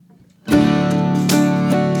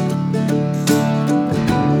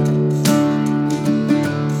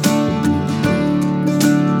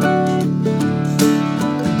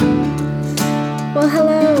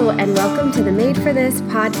for This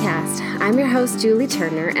podcast. I'm your host, Julie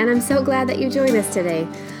Turner, and I'm so glad that you joined us today.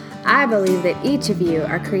 I believe that each of you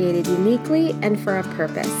are created uniquely and for a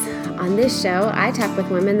purpose. On this show, I talk with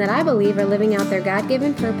women that I believe are living out their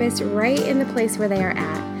God-given purpose right in the place where they are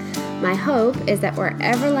at. My hope is that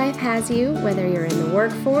wherever life has you, whether you're in the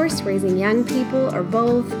workforce, raising young people, or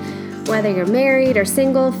both, whether you're married or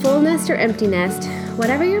single, full nest or empty nest,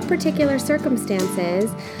 whatever your particular circumstance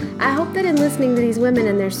is, I hope that in listening to these women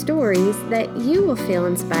and their stories, that you will feel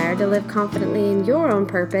inspired to live confidently in your own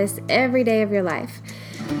purpose every day of your life.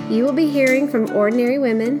 You will be hearing from ordinary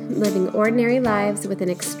women living ordinary lives with an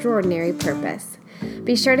extraordinary purpose.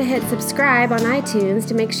 Be sure to hit subscribe on iTunes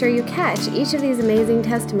to make sure you catch each of these amazing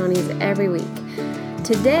testimonies every week.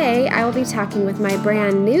 Today, I will be talking with my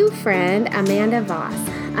brand new friend, Amanda Voss.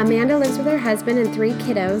 Amanda lives with her husband and 3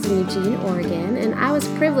 kiddos in Eugene, Oregon, and I was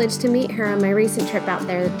privileged to meet her on my recent trip out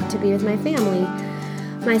there to be with my family.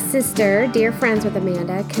 My sister, dear friends with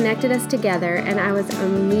Amanda, connected us together, and I was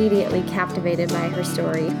immediately captivated by her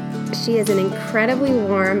story. She is an incredibly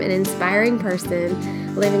warm and inspiring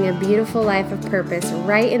person, living a beautiful life of purpose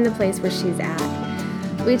right in the place where she's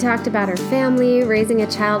at. We talked about her family, raising a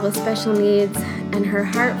child with special needs, and her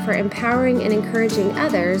heart for empowering and encouraging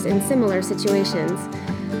others in similar situations.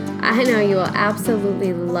 I know you will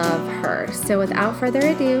absolutely love her. So without further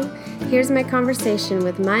ado, here's my conversation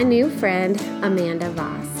with my new friend, Amanda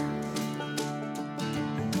Voss.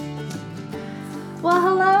 Well,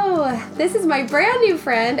 hello. This is my brand new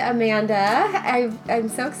friend, Amanda. I'm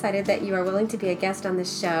so excited that you are willing to be a guest on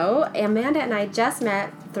this show. Amanda and I just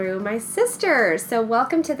met through my sister. So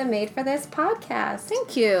welcome to the Made for This podcast.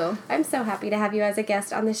 Thank you. I'm so happy to have you as a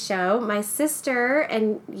guest on the show. My sister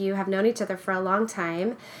and you have known each other for a long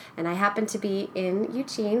time, and I happen to be in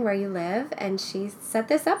Eugene where you live, and she set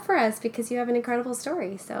this up for us because you have an incredible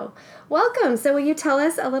story. So welcome. So will you tell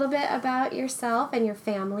us a little bit about yourself and your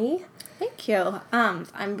family? Thank you.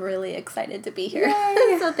 I'm really excited to be here.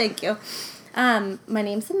 Yay. So thank you. My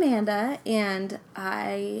name's Amanda, and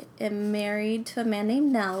I am married to a man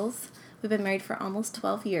named Nels. We've been married for almost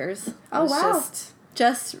 12 years. Oh, wow.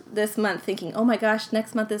 Just this month thinking, oh my gosh,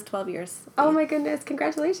 next month is 12 years. Oh my goodness,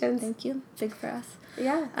 congratulations. Thank you. Big for us.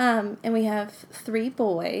 Yeah. And we have 3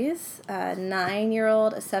 boys, a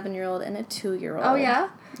 9-year-old, a 7-year-old, and a 2-year-old. Oh, yeah?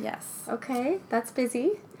 Yes. Okay, that's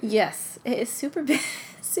busy. Yes, it is super busy.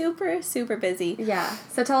 Super busy. Yeah.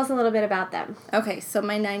 So tell us a little bit about them. Okay, so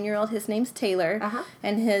my 9-year-old, his name's Taylor,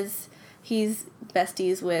 and he's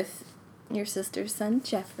besties with your sister's son,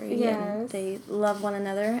 Jeffrey. Yes. And they love one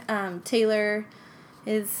another. Taylor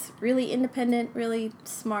is really independent, really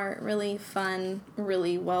smart, really fun,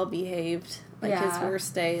 really well-behaved. Like, his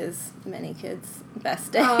worst day is many kids'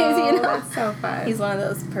 best days, Oh, that's so fun. He's one of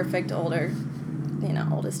those perfect oldest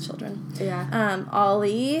children. Yeah.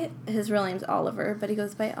 Ollie, his real name's Oliver, but he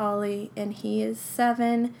goes by Ollie, and he is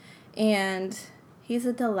 7, and he's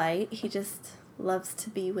a delight. He just loves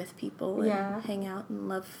to be with people and hang out and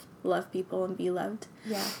love people and be loved.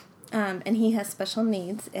 Yeah. And he has special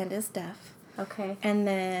needs and is deaf. Okay. And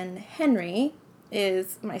then Henry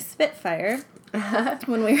is my Spitfire.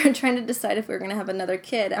 When we were trying to decide if we were going to have another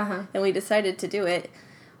kid, and we decided to do it,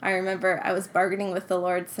 I remember I was bargaining with the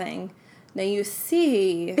Lord saying, now you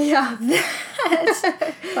see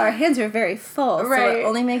that our hands are very full, so it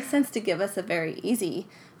only makes sense to give us a very easy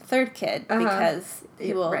 3rd kid because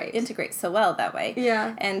he will integrate so well that way.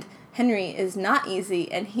 Yeah. And Henry is not easy,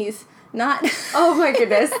 and he's not... Oh my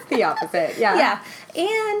goodness, the opposite. Yeah. Yeah.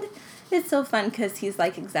 And it's so fun because he's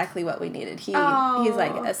like exactly what we needed. He's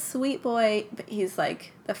like a sweet boy, but he's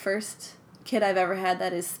like the first kid I've ever had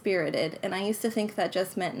that is spirited, and I used to think that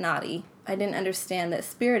just meant naughty. I didn't understand that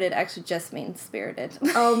spirited actually just means spirited.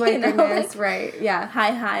 Oh my goodness, right, yeah.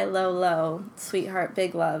 High, low, sweetheart,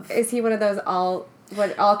 big love. Is he one of those all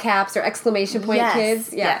caps or exclamation point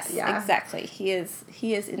kids? Yes, exactly. He is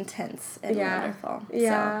intense and wonderful.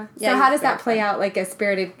 Yeah. So how does that play out, like a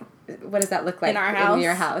spirited... What does that look like in our house? In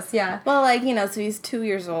your house, yeah. Well, so he's 2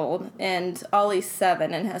 years old, and Ollie's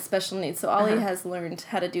 7 and has special needs. So Ollie has learned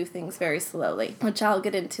how to do things very slowly, which I'll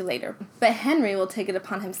get into later. But Henry will take it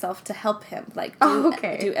upon himself to help him,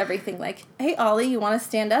 do everything. Like, hey, Ollie, you want to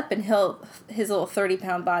stand up? And his little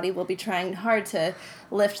 30-pound body will be trying hard to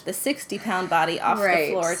lift the 60-pound body off the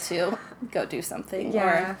floor to go do something.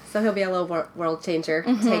 Yeah. So he'll be a little world changer.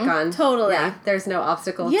 Take on. Totally. Yeah. There's no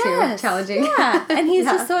obstacle too challenging. Yeah. And he's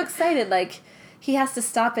just so excited. Like, he has to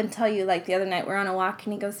stop and tell you, like, the other night we're on a walk,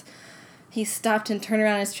 and he stopped and turned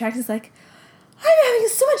around in his tracks. He's like, I'm having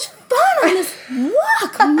so much fun on this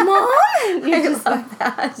walk, Mom. And you're just like,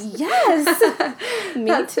 that. Yes. Me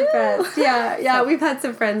That's too. The best. Yeah. We've had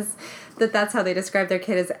some friends that's how they describe their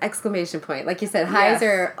kid as exclamation point. Like you said, highs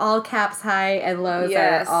are all caps high and lows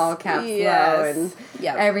are all caps low, and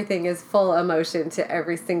everything is full emotion to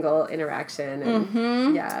every single interaction.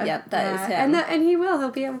 And that is him. And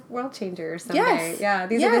he'll be a world changer someday. Yeah,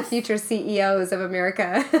 these are the future CEOs of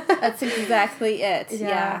America. That's exactly it.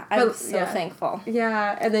 Yeah. I'm so thankful.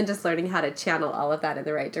 Yeah, and then just learning how to channel all of that in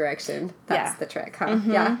the right direction. That's the trick, huh?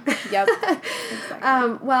 Yeah. Yep.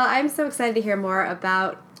 Exactly. Well, I'm so excited to hear more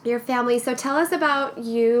about your family. So tell us about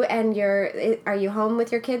you and are you home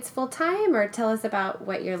with your kids full time, or tell us about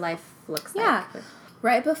what your life looks like? Yeah.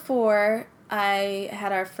 Right before I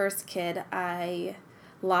had our first kid, I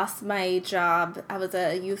lost my job. I was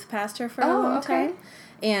a youth pastor for a long time.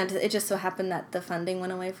 And it just so happened that the funding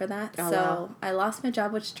went away for that. I lost my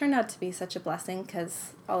job, which turned out to be such a blessing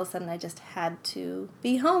because all of a sudden I just had to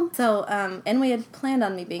be home. So, and we had planned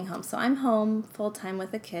on me being home. So I'm home full-time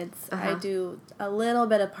with the kids. I do a little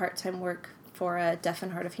bit of part-time work for a deaf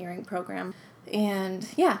and hard of hearing program. And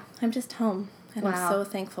I'm just home. And I'm so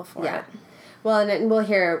thankful for it. Well, and we'll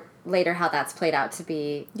hear later how that's played out to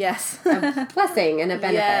be a blessing and a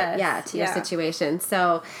benefit to your situation.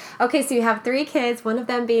 So, okay, so you have 3 kids, one of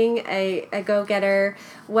them being a go-getter.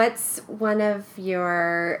 What's one of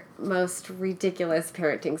your most ridiculous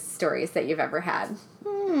parenting stories that you've ever had?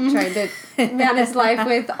 Trying to manage life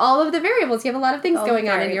with all of the variables. You have a lot of things going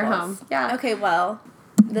on in your home. Yeah. Okay, well,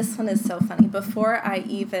 this one is so funny. Before I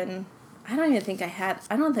don't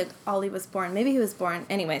think Ollie was born. Maybe he was born.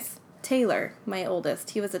 Anyways, Taylor, my oldest,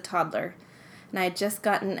 he was a toddler, and I had just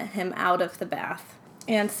gotten him out of the bath.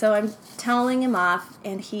 And so I'm toweling him off,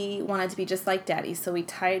 and he wanted to be just like Daddy, so we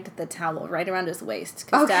tied the towel right around his waist,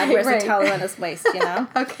 because Dad wears a towel around his waist, you know?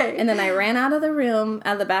 And then I ran out of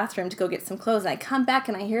the bathroom to go get some clothes, and I come back,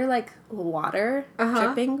 and I hear, like, water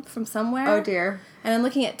dripping from somewhere. Oh, dear. And I'm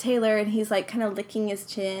looking at Taylor, and he's, like, kind of licking his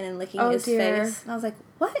chin and licking his face. And I was like,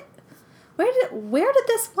 what? Where did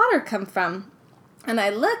this water come from? And I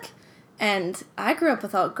look, and I grew up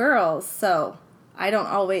with all girls, so I don't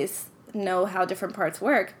always know how different parts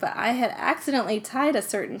work, but I had accidentally tied a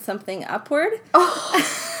certain something upward.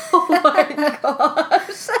 Oh my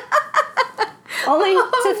gosh. Only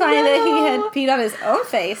to find that he had peed on his own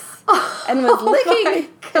face and was licking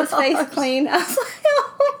his face clean. I was like,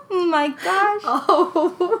 oh my gosh.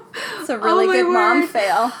 It's a really good mom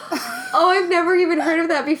fail. I've never even heard of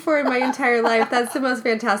that before in my entire life. That's the most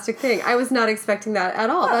fantastic thing. I was not expecting that at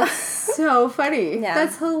all. That's so funny. Yeah.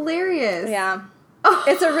 That's hilarious. Yeah.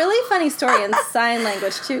 It's a really funny story in sign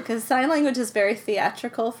language, too, because sign language is very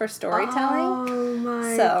theatrical for storytelling. Oh,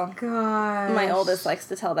 my gosh. My oldest likes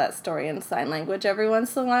to tell that story in sign language every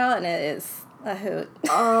once in a while, and it is a hoot.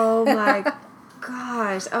 Oh, my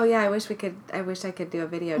gosh. Oh, yeah, I wish I could do a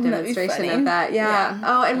video demonstration of that. Yeah.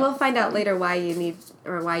 Oh, and we'll find out later why you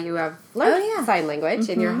have learned sign language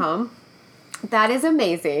in your home. That is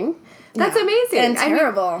amazing. That's amazing.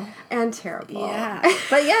 And terrible. Yeah.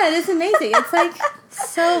 But it is amazing. It's like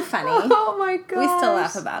so funny. Oh my gosh. We still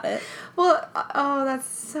laugh about it. Well, that's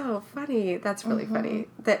so funny. That's really funny.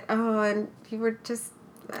 And you were just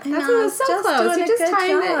was so close. You're just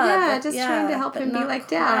trying trying to help him be like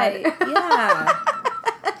Dad. Yeah.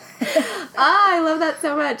 I love that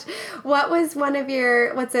so much.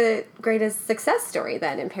 What's a greatest success story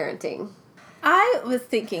then in parenting? I was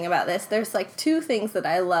thinking about this. There's like 2 things that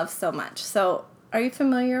I love so much. So, are you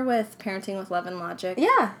familiar with Parenting with Love and Logic?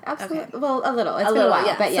 Yeah, absolutely. Okay. Well, a little. It's been a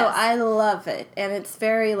while, but yes. So, I love it. And it's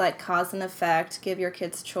very like cause and effect. Give your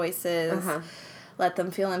kids choices. Let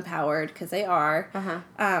them feel empowered, because they are.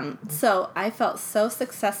 So, I felt so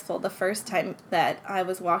successful the first time that I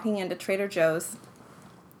was walking into Trader Joe's.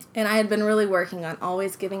 And I had been really working on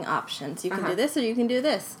always giving options. You can do this or you can do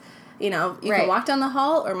this. You know, you can walk down the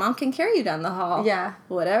hall or Mom can carry you down the hall. Yeah.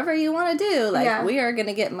 Whatever you want to do. Like, we are going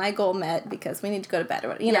to get my goal met because we need to go to bed.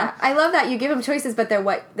 You know? I love that. You give them choices, but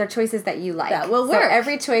they're choices that you like. That will work. So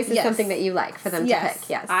every choice is something that you like for them to pick.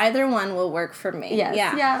 Yes. Either one will work for me. Yes.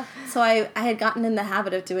 Yeah. So I had gotten in the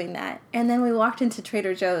habit of doing that. And then we walked into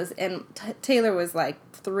Trader Joe's, and Taylor was like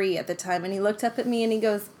 3 at the time, and he looked up at me and he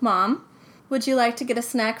goes, Mom, would you like to get a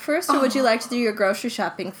snack first, or would you like to do your grocery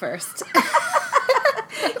shopping first?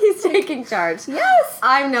 He's taking charge. Yes.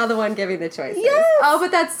 I'm now the one giving the choices. Yes. Oh,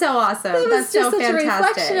 but that's so awesome. That's so fantastic. A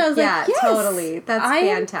reflection. I was like, yes, totally. That's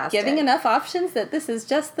fantastic. Giving enough options that this is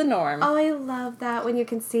just the norm. Oh, I love that when you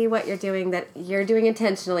can see what you're doing, that you're doing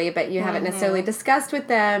intentionally, but you haven't necessarily discussed with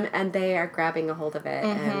them, and they are grabbing a hold of it.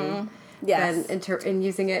 And Yes. and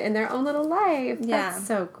using it in their own little life. Yeah. That's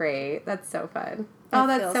so great. That's so fun. Oh,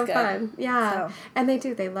 that's so fun. Yeah. So. And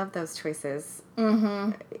they love those choices.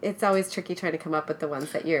 Mm-hmm. It's always tricky trying to come up with the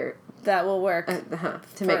ones that will work.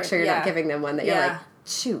 To make sure you're not giving them one that you're like,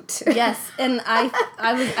 shoot. Yes, and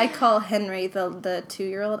I call Henry, the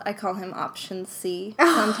 2-year-old, I call him option C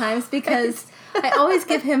sometimes because I always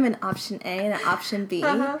give him an option A and an option B,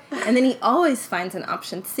 and then he always finds an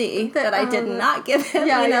option C that I did not give him,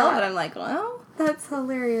 and I'm like, well... That's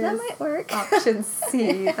hilarious. That might work. Option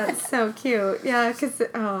C. That's so cute. Yeah, because,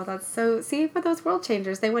 that's so... See, for those world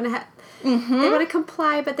changers, they want to they want to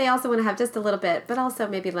comply, but they also want to have just a little bit, but also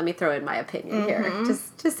maybe let me throw in my opinion here.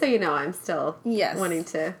 Just so you know, I'm still wanting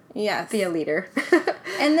to be a leader.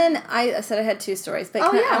 And then I said I had 2 stories, but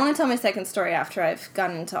I want to tell my second story after I've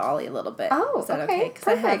gotten into Ollie a little bit. Oh, is that okay? Because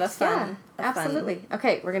I have a fun... Absolutely.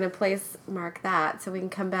 Okay, we're going to place mark that so we can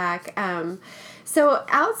come back. So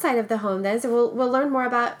outside of the home then, so we'll learn more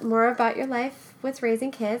about your life with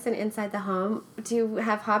raising kids and inside the home. Do you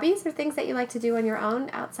have hobbies or things that you like to do on your own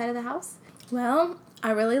outside of the house? Well,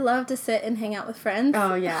 I really love to sit and hang out with friends.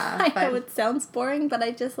 Oh, yeah. I know it sounds boring, but I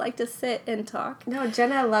just like to sit and talk. No,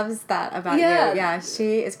 Jenna loves that about you. Yeah,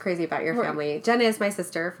 she is crazy about your family. Jenna is my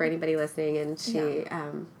sister, for anybody listening, and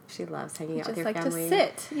she loves hanging out with your family. Just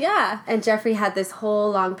like to sit, yeah. And Jeffrey had this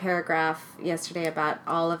whole long paragraph yesterday about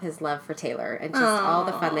all of his love for Taylor and just all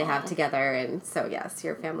the fun they have together. And so, yes,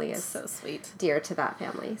 your family is so sweet, dear to that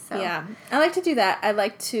family. So yeah, I like to do that. I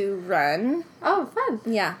like to run. Oh, fun.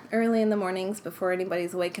 Yeah, early in the mornings before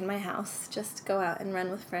anybody's awake in my house. Just go out and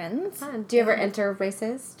run with friends. Fun. Do you ever enter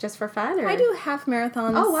races just for fun? Or? I do half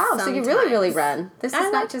marathons. Oh, wow. Sometimes. So you really run. This is I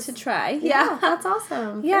not like just to try. Yeah, that's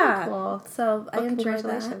awesome. Yeah. Very cool. So I enjoy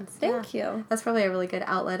congratulations. That. Thank you. That's probably a really good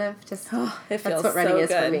outlet of just, that's what running is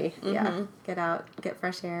good. for me. Mm-hmm. Yeah. Get out, get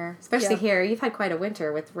fresh air. Especially here. You've had quite a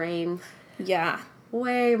winter with rain. Yeah.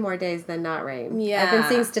 Way more days than not rain. Yeah. I've been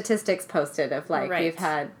seeing statistics posted of we've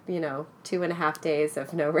had, 2.5 days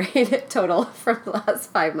of no rain total from the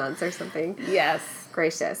last 5 months or something. Yes.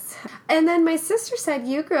 Gracious. And then my sister said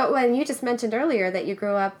you just mentioned earlier that you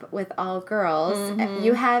grew up with all girls. Mm-hmm.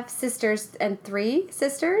 You have sisters and 3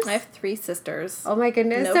 sisters? I have 3 sisters. Oh my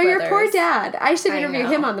goodness. No so brothers. Your poor dad. I should interview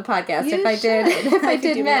him on the podcast if I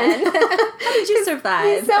did men. How did you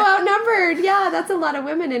survive? He's so outnumbered. Yeah, that's a lot of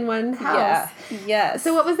women in one house. Yeah. Yes.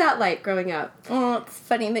 So what was that like growing up? Well, it's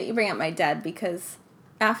funny that you bring up my dad because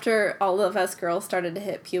after all of us girls started to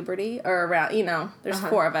hit puberty, or around, there's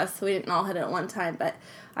 4 of us, so we didn't all hit it at one time, but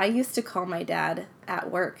I used to call my dad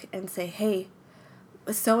at work and say, hey,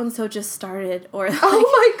 so-and-so just started, or like,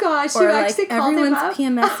 oh my gosh, you actually called him up?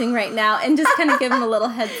 Everyone's PMSing right now, and just kind of give him a little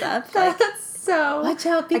heads up. Like, that's so... Watch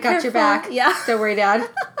out, be careful. I got your back. Yeah. Don't worry, Dad.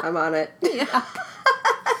 I'm on it. Yeah.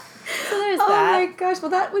 So there's that. Oh my gosh,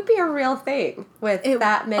 well that would be a real thing with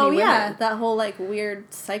that many women. Oh yeah, that whole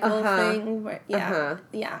weird cycle thing. Where, yeah.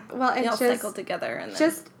 Well, they all just cycle together and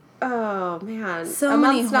then oh man, so a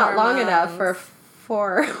many month's not long enough for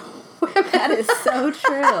 4 women. That is so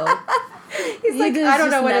true. He's like, I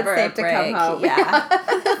don't know when it's safe to come home. Yeah.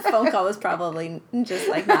 The phone call was probably just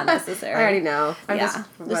not necessary. I already know. I'm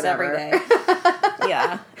just every day.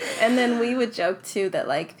 Yeah. And then we would joke too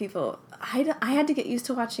that people, I had to get used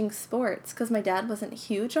to watching sports because my dad wasn't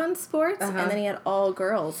huge on sports, and then he had all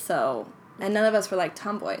girls, and none of us were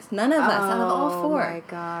tomboys. None of us out of all 4. Oh my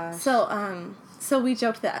gosh. So we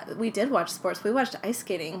joked that we did watch sports. We watched ice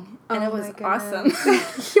skating, and it was awesome.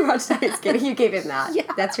 You watched ice skating. You gave him that.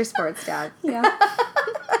 Yeah. That's your sports dad. Yeah.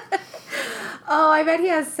 Oh, I bet he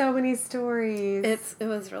has so many stories. It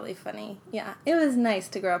was really funny. Yeah. It was nice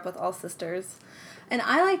to grow up with all sisters. And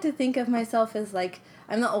I like to think of myself as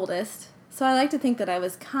I'm the oldest, so I like to think that I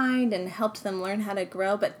was kind and helped them learn how to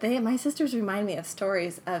grow, but my sisters remind me of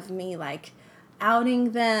stories of me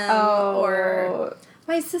outing them or...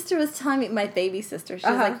 My sister was telling me, my baby sister, she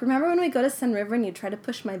was like, remember when we go to Sun River and you try to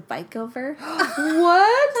push my bike over?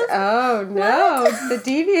 What? Oh, no. What? The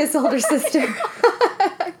devious older sister.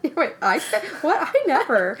 Wait, what? I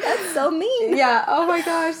never. That's so mean. Yeah, oh my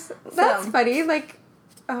gosh. That's funny.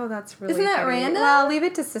 Oh, that's really Isn't that funny. random? Well, leave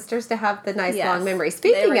it to sisters to have the nice long memory.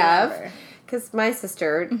 Speaking of, because my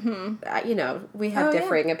sister, we have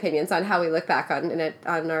differing opinions on how we look back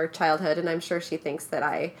on our childhood, and I'm sure she thinks that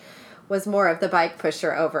I was more of the bike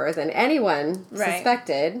pusher over than anyone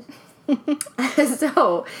suspected.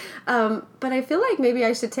 So, but I feel like maybe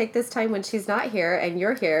I should take this time when she's not here and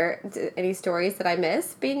you're here. Any stories that I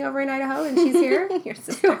miss being over in Idaho and she's here? Your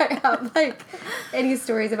sister. Do I have any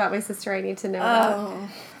stories about my sister I need to know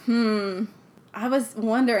about? I was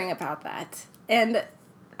wondering about that. And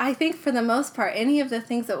I think for the most part, any of the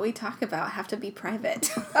things that we talk about have to be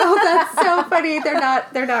private. Oh, that's so funny.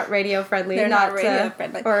 They're not radio friendly. They're not radio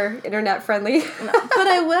friendly. Or internet friendly. No. But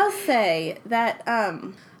I will say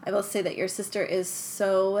that your sister is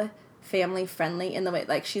so family friendly in the way,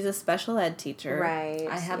 like, she's a special ed teacher. Right.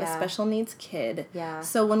 I have a special needs kid. Yeah.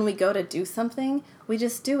 So when we go to do something, we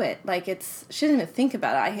just do it. Like, she doesn't even think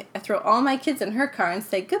about it. I throw all my kids in her car and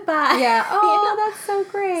say goodbye. Yeah. Oh, that's so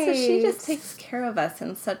great. So she just takes care of us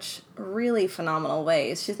in such really phenomenal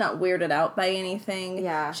ways. She's not weirded out by anything.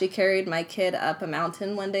 Yeah. She carried my kid up a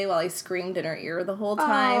mountain one day while he screamed in her ear the whole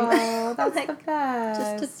time. Oh, that's like, the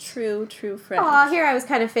best. Just a true friend. Oh, here I was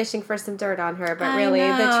kind of fishing for some dirt on her, but really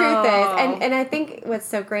the truth is, and I think what's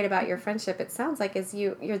so great about your friendship, it sounds like, is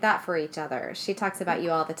you're that for each other. She talks about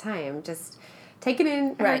you all the time, just taking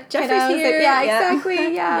in her right. kiddos. Jeffrey's here. Yeah,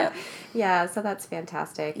 exactly. Yeah. Yep. Yeah, so that's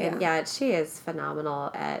fantastic. And yeah, she is phenomenal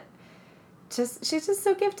at she's just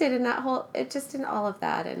so gifted in that whole, in all of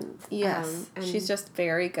that. And yes, and she's just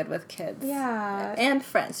very good with kids. Yeah. And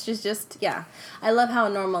friends. She's just, I love how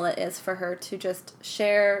normal it is for her to just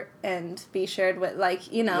share and be shared with,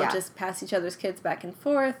 like, just pass each other's kids back and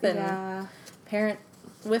forth and parent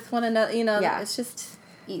with one another, it's just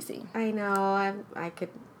easy. I know.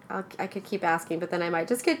 I could keep asking, but then I might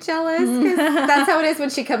just get jealous, because that's how it is when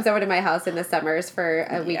she comes over to my house in the summers for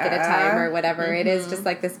a week at a time or whatever. Mm-hmm. It is just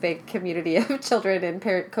like this big community of children and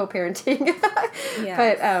co-parenting.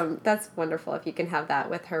 Yes. But that's wonderful if you can have that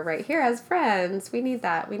with her right here as friends. We need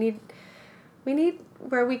that. We need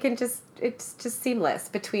where we can it's just seamless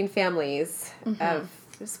between families of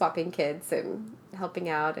swapping kids and helping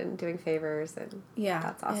out and doing favors, and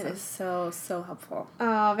that's awesome. It is so helpful.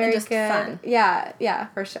 Oh, very just good. Fun. Yeah,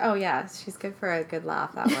 for sure. Oh yeah, she's good for a good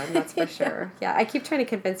laugh, that one, that's for sure. Yeah, I keep trying to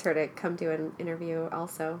convince her to come do an interview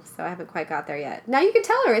also, so I haven't quite got there yet. Now you can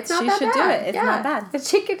tell her it's not that bad. She should do it. It's not bad.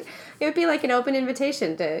 But it would be like an open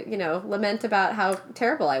invitation to, lament about how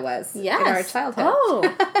terrible I was in our childhood. Oh.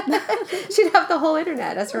 She'd have the whole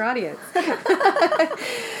internet as her audience.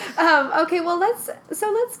 Okay, well let's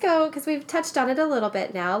go, because we've touched on it a little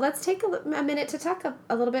bit now. Let's take a minute to talk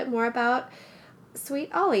a little bit more about Sweet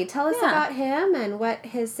Ollie. Tell us about him and what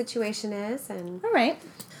his situation is. And all right.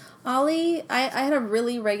 Ollie, I had a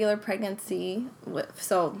really regular pregnancy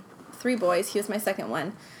so 3 boys. He was my second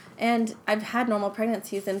one. And I've had normal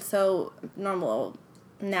pregnancies, and so normal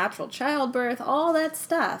natural childbirth, all that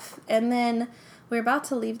stuff. And then we were about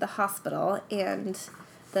to leave the hospital, and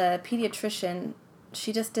the pediatrician,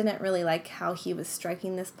 she just didn't really like how he was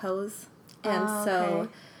striking this pose. And so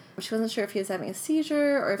she wasn't sure if he was having a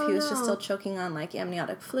seizure or if he was just still choking on, like,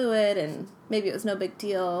 amniotic fluid, and maybe it was no big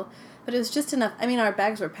deal. But it was just enough. I mean, our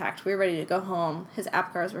bags were packed. We were ready to go home. His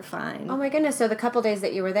APGARs were fine. Oh, my goodness. So the couple days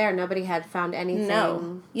that you were there, nobody had found anything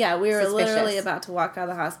No. Yeah, we were suspicious. Literally about to walk out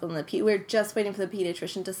of the hospital, and we were just waiting for the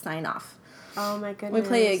pediatrician to sign off. Oh, my goodness. We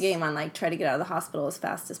play a game on, like, try to get out of the hospital as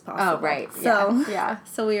fast as possible. Oh, right. So, yeah.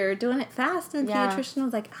 So we were doing it fast, and the pediatrician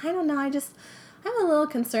was like, I don't know, I'm a little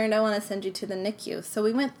concerned. I want to send you to the NICU. So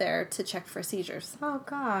we went there to check for seizures. Oh,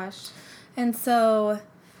 gosh. And so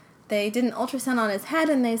they did an ultrasound on his head,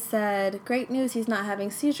 and they said, great news, he's not having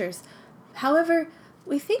seizures. However,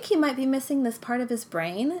 we think he might be missing this part of his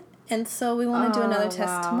brain, and so we want to do another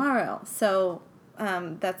test tomorrow. So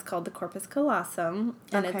that's called the corpus callosum,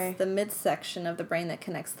 and it's the midsection of the brain that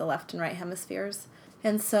connects the left and right hemispheres.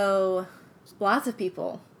 And so lots of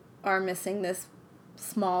people are missing this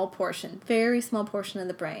small portion, very small portion of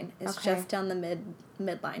the brain. It's just down the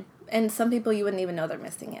midline. And some people you wouldn't even know they're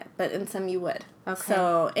missing it, but in some you would. Okay.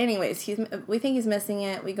 So anyways, we think he's missing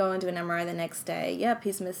it. We go into an MRI the next day. Yep,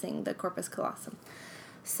 he's missing the corpus callosum.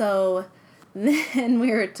 So then we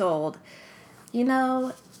were told,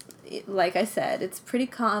 like I said, it's pretty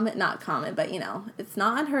not common, but it's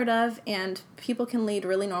not unheard of, and people can lead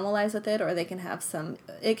really normal lives with it, or it can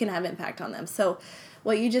have impact on them. So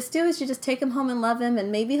what you just do is you just take him home and love him,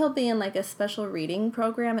 and maybe he'll be in, like, a special reading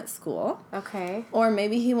program at school. Okay. Or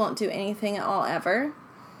maybe he won't do anything at all ever.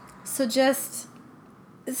 So just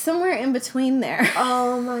somewhere in between there.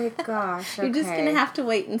 Oh, my gosh. Okay. You're just going to have to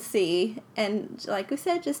wait and see. And like we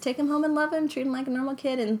said, just take him home and love him, treat him like a normal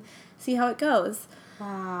kid, and see how it goes.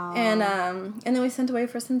 Wow. And then we sent away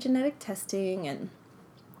for some genetic testing, and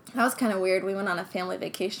that was kind of weird. We went on a family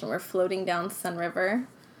vacation. We're floating down Sun River.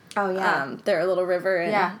 Oh, yeah. There's a little river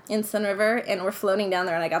in Sun River, and we're floating down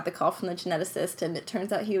there, and I got the call from the geneticist, and it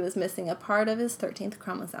turns out he was missing a part of his 13th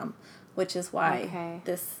chromosome, which is why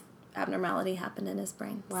this abnormality happened in his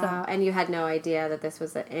brain. Wow. So, and you had no idea that this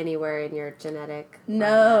was anywhere in your genetic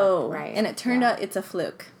No. Right. And it turned out it's a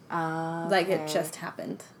fluke. Oh, okay. Like, it just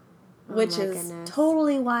happened. Which is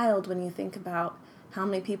totally wild when you think about how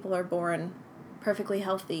many people are born perfectly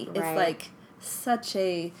healthy. Right. It's like such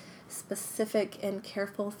a specific and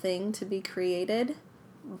careful thing to be created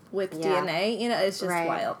with DNA. You know, it's just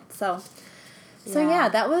wild. So yeah,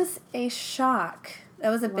 that was a shock. That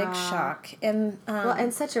was a big shock. And well,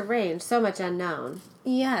 and such a range, so much unknown.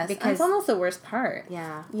 Yes, because that's almost the worst part.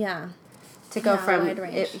 Yeah. Yeah. To go from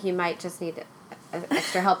he might just need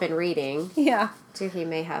extra help in reading. Yeah. To he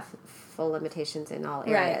may have full limitations in all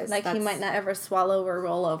areas. Right. Like he might not ever swallow or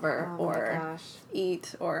roll over or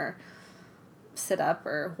eat or sit up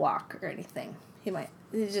or walk or anything. He might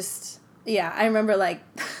just I remember like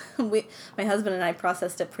my husband and I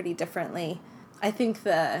processed it pretty differently. I think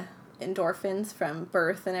the endorphins from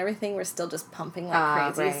birth and everything were still just pumping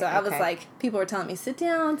like crazy. Right, so I was like, people were telling me, sit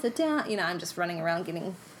down. You know, I'm just running around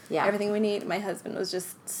getting everything we need. My husband was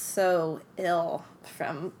just so ill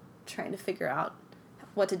from trying to figure out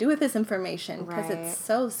what to do with this information because it's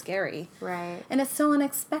so scary. Right. And it's so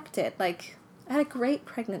unexpected. Like, I had a great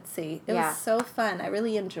pregnancy. It was so fun. I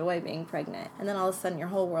really enjoy being pregnant. And then all of a sudden your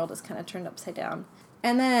whole world is kind of turned upside down.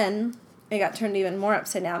 And then it got turned even more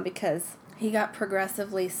upside down because he got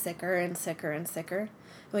progressively sicker and sicker and sicker.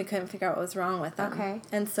 And we couldn't figure out what was wrong with him. Okay.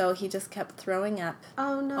 And so he just kept throwing up.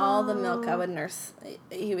 Oh, no. All the milk I would nurse,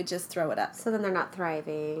 he would just throw it up. So then they're not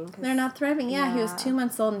thriving. They're not thriving. Yeah, he was 2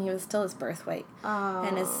 months old and he was still his birth weight. Oh.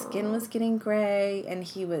 And his skin was getting gray and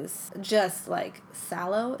he was just like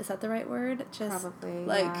sallow. Is that the right word? Just probably,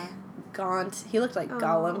 like gaunt. He looked like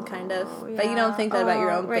Gollum, kind of. Yeah. But you don't think that about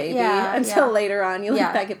your own baby until later on. You look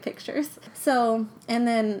back at pictures. So, and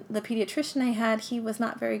then the pediatrician I had, he was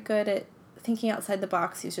not very good at thinking outside the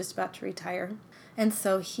box. He was just about to retire. And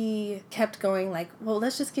so he kept going like, well,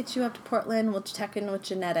 let's just get you up to Portland. We'll check in with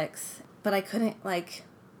genetics. But I couldn't, like,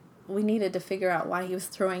 we needed to figure out why he was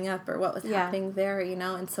throwing up or what was happening there, you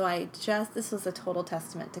know. And so this was a total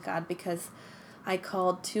testament to God because I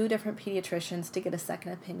called 2 different pediatricians to get a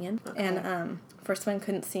second opinion. Okay. And first one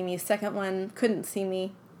couldn't see me. Second one couldn't see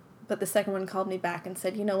me. But the second one called me back and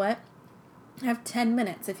said, you know what? I have 10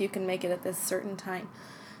 minutes if you can make it at this certain time.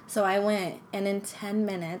 So I went, and in 10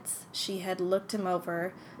 minutes, she had looked him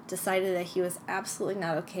over, decided that he was absolutely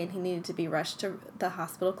not okay, and he needed to be rushed to the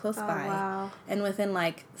hospital close by. Wow. And within,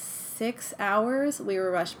 6 hours, we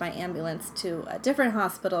were rushed by ambulance to a different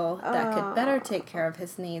hospital that could better take care of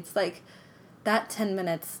his needs. Like, that 10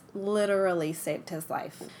 minutes literally saved his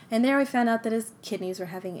life. And there we found out that his kidneys were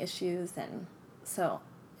having issues, and so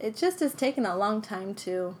it just has taken a long time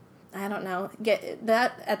to... I don't know, get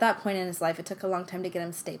that at that point in his life, it took a long time to get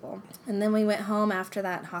him stable. And then we went home after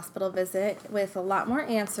that hospital visit with a lot more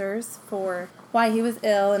answers for why he was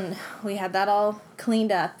ill, and we had that all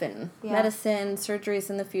cleaned up, and medicine, surgeries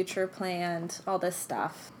in the future planned, all this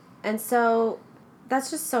stuff. And so that's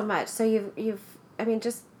just so much. So I'm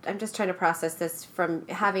just trying to process this from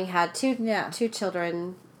having had two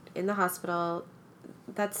children in the hospital.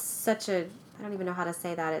 That's such I don't even know how to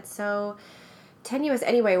say that. It's so tenuous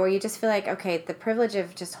anyway, where you just feel like, okay, the privilege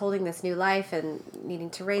of just holding this new life and needing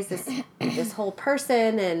to raise this whole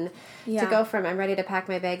person and to go from I'm ready to pack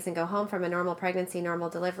my bags and go home from a normal pregnancy, normal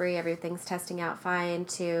delivery, everything's testing out fine,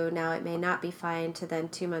 to now it may not be fine, to then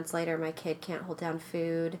 2 months later my kid can't hold down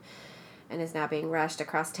food and is now being rushed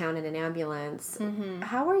across town in an ambulance. Mm-hmm.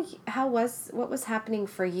 What was happening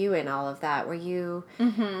for you in all of that? Was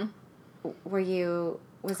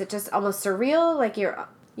it just almost surreal? Like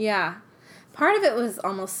Part of it was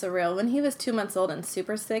almost surreal. When he was 2 months old and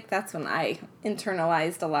super sick, that's when I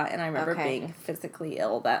internalized a lot, and I remember being physically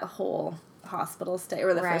ill that whole hospital stay,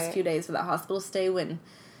 or the first few days of that hospital stay, when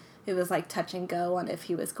it was like touch and go on if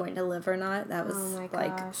he was going to live or not. That was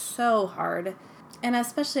so hard. And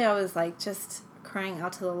especially I was like just crying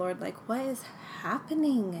out to the Lord, like, what is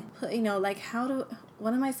happening? You know, like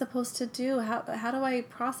what am I supposed to do? How do I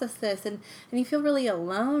process this? And you feel really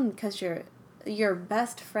alone because your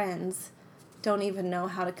best friends don't even know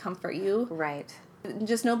how to comfort you. Right.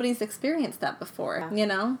 Just nobody's experienced that before, you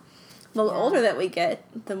know? The older that we get,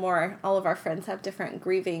 the more all of our friends have different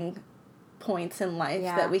grieving points in life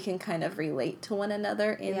that we can kind of relate to one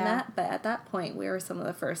another in that. But at that point, we were some of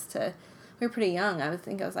the first we were pretty young. I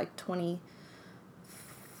think I was like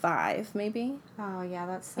 25, maybe. Oh, yeah,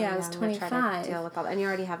 that's so young. I was 25. To deal with all, and you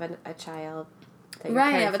already have a child that you're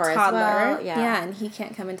I have a toddler. Well. Yeah, and he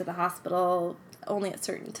can't come into the hospital only at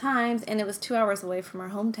certain times, and it was 2 hours away from our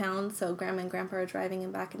hometown, so Grandma and Grandpa are driving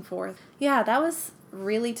him back and forth. Yeah, that was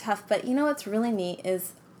really tough, but you know what's really neat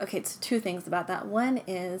is, it's 2 things about that. One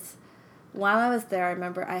is, while I was there, I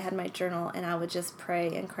remember I had my journal, and I would just pray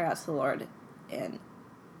and cry out to the Lord, and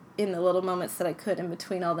in the little moments that I could in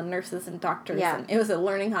between all the nurses and doctors. Yeah. And it was a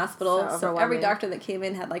learning hospital, so every overwhelming. doctor that came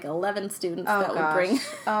in had like 11 students that would bring.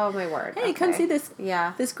 Oh my word. Hey, come see this.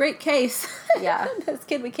 Yeah. This great case. Yeah. This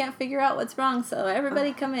kid, we can't figure out what's wrong, so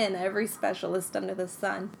everybody come in. Every specialist under the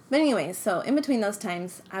sun. But anyway, so in between those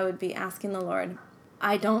times, I would be asking the Lord,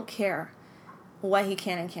 I don't care what he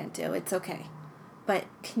can and can't do. It's okay. But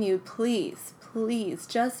can you please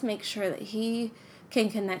just make sure that he can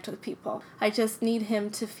connect with people. I just need him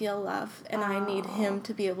to feel love, and I need him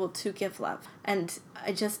to be able to give love. And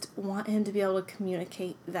I just want him to be able to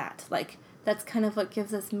communicate that. Like, that's kind of what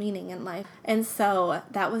gives us meaning in life. And so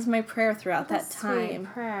that was my prayer throughout that time. Sweet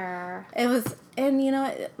prayer. It was, and you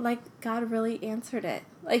know, like, God really answered it.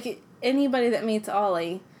 Like, anybody that meets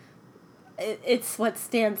Ollie, it's what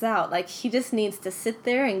stands out. Like, he just needs to sit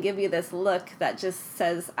there and give you this look that just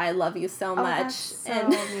says, I love you so much. That's so and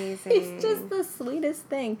amazing. He's just the sweetest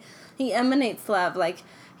thing. He emanates love. Like,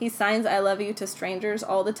 he signs I love you to strangers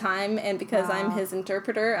all the time, and because I'm his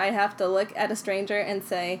interpreter, I have to look at a stranger and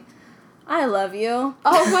say, I love you.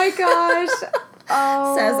 Oh my gosh.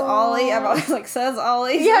 Oh. Says Ollie. I'm always like, says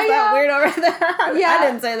Ollie. Yeah, Is that weird over there? Yeah. I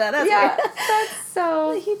didn't say that. That's weird. That's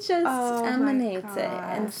so... He just emanates it.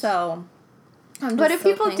 And so... What do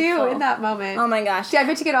people do in that moment? Oh my gosh. I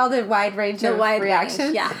bet you get all the wide range of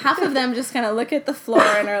reactions. Yeah, half of them just kind of look at the floor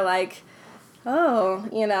and are like, oh,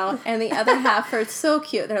 you know, and the other half are so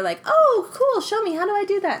cute. They're like, oh, cool, show me, how do I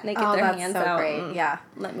do that? And they get their hands out. Great. And yeah.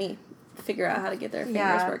 let me figure out how to get their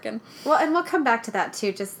fingers working. Well, and we'll come back to that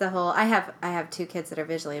too, just the whole, I have 2 kids that are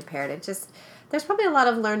visually impaired, and just, there's probably a lot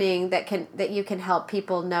of learning that you can help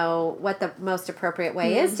people know what the most appropriate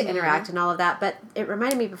way is to interact and all of that. But it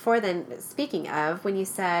reminded me before then, speaking of, when you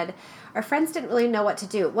said our friends didn't really know what to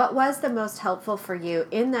do. What was the most helpful for you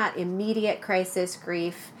in that immediate crisis,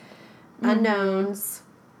 grief, unknowns,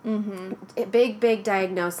 big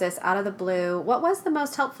diagnosis out of the blue? What was the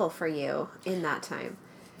most helpful for you in that time?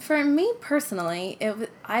 For me personally,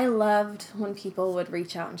 I loved when people would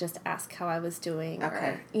reach out and just ask how I was doing. Okay.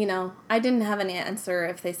 Or, you know, I didn't have an answer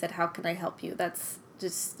if they said, how can I help you? There's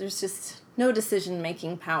just no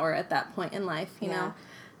decision-making power at that point in life, you know.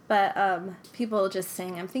 But people just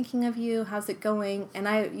saying, I'm thinking of you, how's it going? And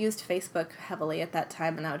I used Facebook heavily at that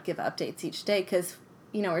time, and I would give updates each day because,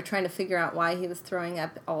 you know, we're trying to figure out why he was throwing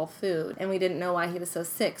up all food, and we didn't know why he was so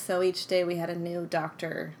sick. So each day we had a new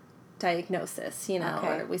doctor diagnosis, you know,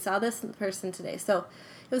 or we saw this person today. So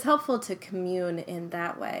it was helpful to commune in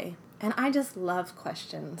that way. And I just love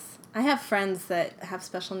questions. I have friends that have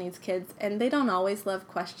special needs kids, and they don't always love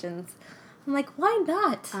questions. I'm like, why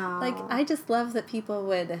not? Like, I just love that people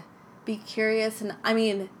would be curious. And I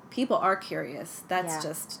mean, people are curious. That's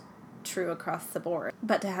just true across the board.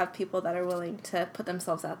 But to have people that are willing to put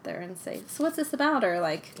themselves out there and say, so what's this about? Or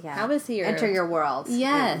like, how is he? Or, enter your world.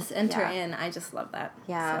 Yes, enter in. I just love that.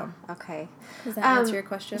 Yeah. So. Okay. Does that answer your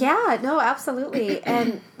question? Yeah, no, absolutely.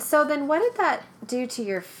 And so then what did that do to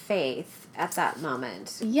your faith at that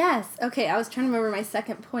moment? Yes. Okay, I was trying to remember my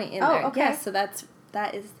second point in there. Okay. Yes, so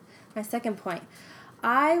that is my second point.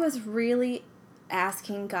 I was really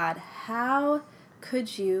asking God, how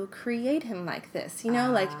could you create him like this? You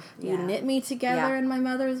know, like, you knit me together in my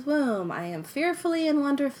mother's womb. I am fearfully and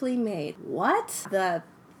wonderfully made. What?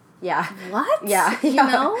 What? Yeah. You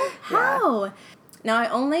know? How?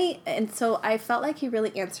 Now, and so I felt like he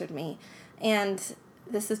really answered me. And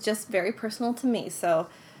this is just very personal to me, so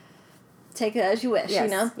take it as you wish, you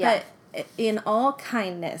know? Yeah. But in all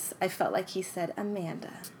kindness, I felt like he said,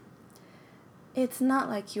 Amanda, it's not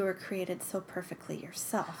like you were created so perfectly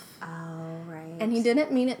yourself. Oh, right. And he didn't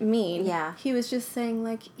mean it mean. Yeah. He was just saying,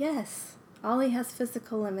 like, yes, Ollie has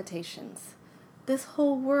physical limitations. This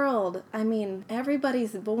whole world, I mean,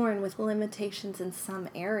 everybody's born with limitations in some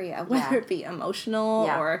area, whether it be emotional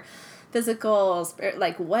or physical,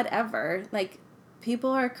 like, whatever. Like,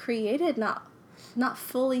 people are created not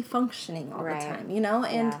fully functioning all the time, you know?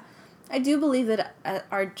 And I do believe that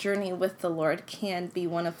our journey with the Lord can be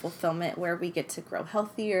one of fulfillment, where we get to grow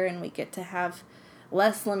healthier and we get to have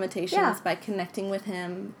less limitations by connecting with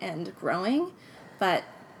him and growing. But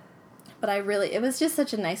it was just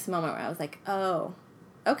such a nice moment where I was like, oh,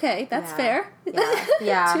 okay, that's fair.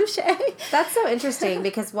 Yeah. Touche. That's so interesting,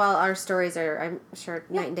 because while our stories are, I'm sure,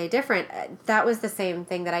 night and day different, that was the same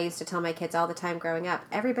thing that I used to tell my kids all the time growing up.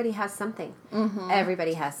 Everybody has something. Mm-hmm.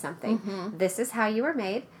 Everybody has something. Mm-hmm. This is how you were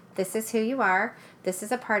made. This is who you are. This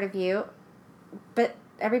is a part of you. But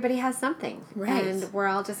everybody has something. Right. And we're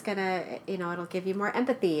all just going to, you know, it'll give you more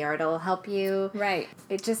empathy, or it'll help you. Right.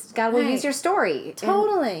 It just, God will use your story.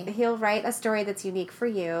 Totally. And he'll write a story that's unique for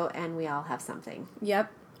you, and we all have something.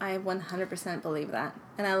 Yep. I 100% believe that.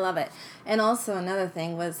 And I love it. And also another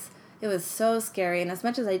thing was, it was so scary. And as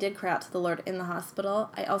much as I did cry out to the Lord in the hospital,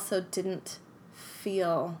 I also didn't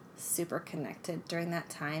feel super connected during that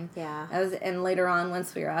time. Yeah. And later on,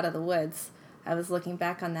 once we were out of the woods, I was looking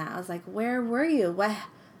back on that. I was like, where were you?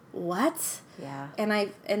 What? Yeah.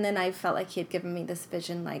 And then I felt like he had given me this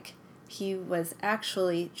vision, like he was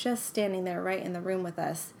actually just standing there right in the room with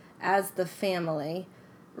us as the family,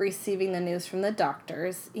 receiving the news from the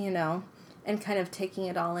doctors, and kind of taking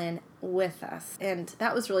it all in with us. And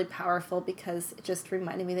that was really powerful because it just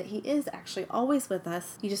reminded me that he is actually always with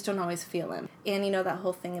us. You just don't always feel him. And that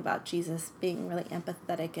whole thing about Jesus being really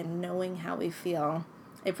empathetic and knowing how we feel,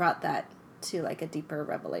 it brought that to like a deeper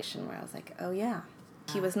revelation where I was like, oh yeah.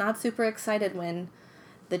 He was not super excited when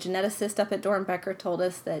the geneticist up at Dornbecker told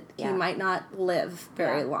us that he might not live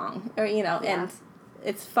very long, or, and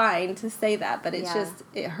it's fine to say that, but it's just,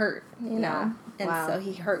 it hurt, and so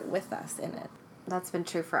he hurt with us in it. That's been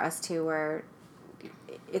true for us too, where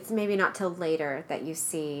it's maybe not till later that you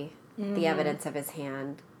see the evidence of his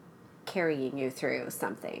hand carrying you through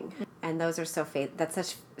something. And those are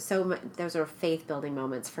those are faith building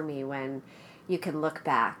moments for me when you can look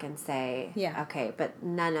back and say, okay, but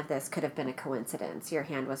none of this could have been a coincidence. Your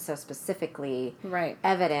hand was so specifically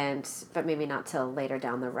evident, but maybe not till later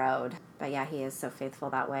down the road. But yeah, he is so faithful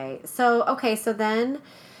that way. So, okay, so then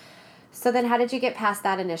how did you get past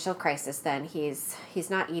that initial crisis then? He's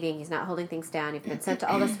not eating, he's not holding things down. You've been sent to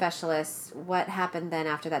all the specialists. What happened then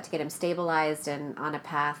after that to get him stabilized and on a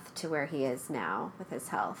path to where he is now with his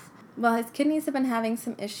health? Well, his kidneys have been having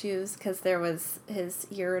some issues because his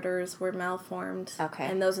ureters were malformed. Okay.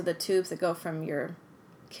 And those are the tubes that go from your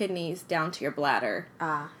kidneys down to your bladder.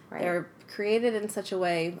 Right. They're created in such a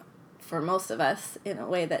way, for most of us, in a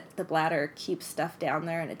way that the bladder keeps stuff down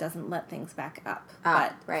there and it doesn't let things back up.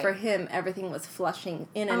 But for him, everything was flushing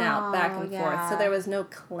in and out, back and forth. So there was no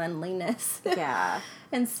cleanliness. Yeah.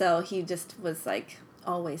 And so he just was like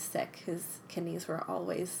always sick. His kidneys were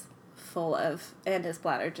always full of, and his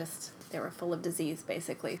bladder they were full of disease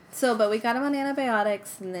basically. So, but we got him on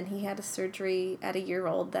antibiotics, and then he had a surgery at a year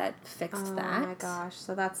old that fixed that. Oh my gosh,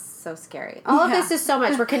 so that's so scary. All of this is so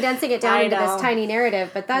much. We're condensing it down into this tiny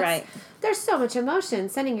narrative, but there's so much emotion,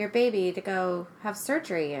 sending your baby to go have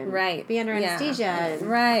surgery and be under anesthesia.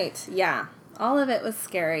 Yeah. All of it was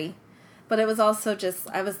scary, but it was also just,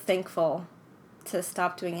 I was thankful to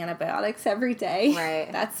stop doing antibiotics every day.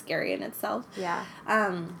 Right. That's scary in itself. Yeah.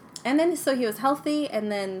 And then, so he was healthy,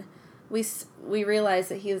 and then we realized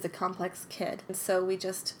that he was a complex kid. And so we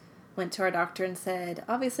just went to our doctor and said,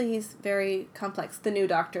 obviously he's very complex, the new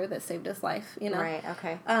doctor that saved his life, Right,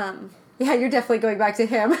 okay. Yeah, you're definitely going back to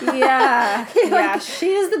him. Yeah.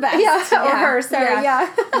 She is the best. Yeah, or her, sorry,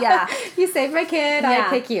 Yeah. You saved my kid, I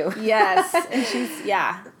pick you. Yes,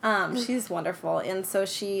 and she's wonderful. And so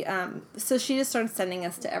she just started sending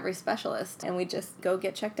us to every specialist, and we just go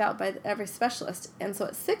get checked out by every specialist. And so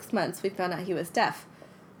at 6 months, we found out he was deaf.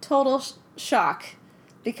 Total shock,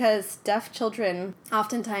 because deaf children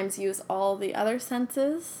oftentimes use all the other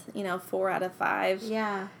senses, 4 out of 5.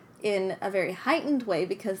 Yeah. In a very heightened way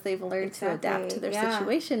because they've learned to adapt to their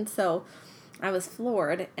situation. So I was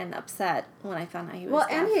floored and upset when I found out he was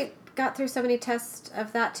deaf. And he got through so many tests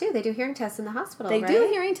of that too. They do hearing tests in the hospital, They do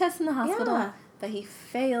hearing tests in the hospital, but he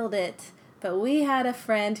failed it. But we had a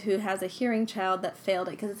friend who has a hearing child that failed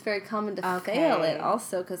it, because it's very common to fail it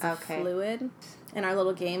also because of fluid. And our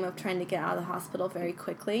little game of trying to get out of the hospital very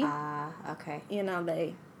quickly. Okay.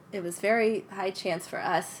 It was very high chance for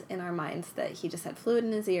us in our minds that he just had fluid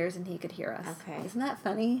in his ears and he could hear us. Okay. Isn't that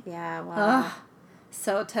funny? Yeah, wow.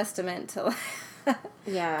 So testament to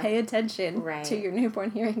pay attention to your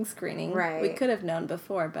newborn hearing screening. Right. We could have known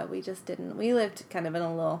before, but we just didn't. We lived kind of in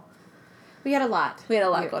a little... We had a lot.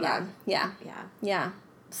 going on. Yeah.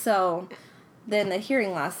 So then the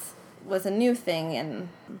hearing loss was a new thing, and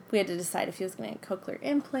we had to decide if he was going to get cochlear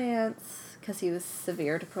implants because he was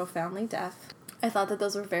severe to profoundly deaf. I thought that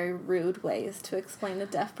those were very rude ways to explain a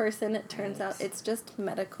deaf person. It turns out it's just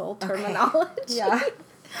medical terminology. Yeah.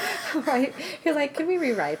 Right. You're like, can we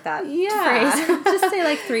rewrite that phrase? Just say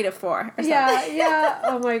like 3 to 4 or something. Yeah.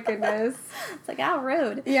 Oh my goodness. It's like, how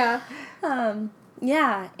rude. Yeah.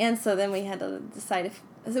 And so then we had to decide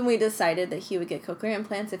we decided that he would get cochlear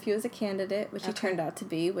implants if he was a candidate, which he turned out to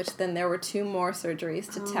be, which then there were 2 more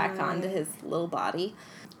surgeries to tack on to his little body.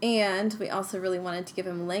 And we also really wanted to give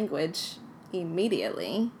him language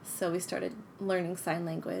immediately, so we started learning sign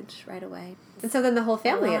language right away. And so then the whole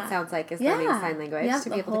family, it sounds like, is learning sign language to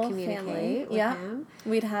be able to communicate with him.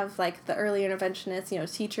 We'd have like the early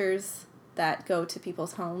interventionists, teachers that go to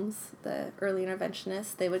people's homes, the early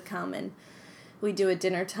interventionists, they would come and we do a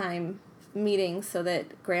dinner time meeting so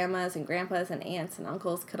that grandmas and grandpas and aunts and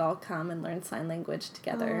uncles could all come and learn sign language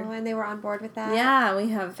together. Oh, and they were on board with that? Yeah, we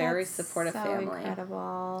have very supportive so family.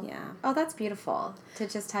 Incredible. Yeah. Oh, that's beautiful to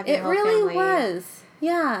just have your It whole really family. was.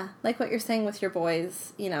 Yeah. Like what you're saying with your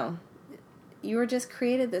boys, you know, you were just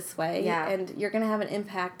created this way. Yeah. And you're going to have an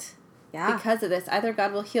impact Yeah. because of this. Either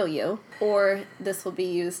God will heal you or this will be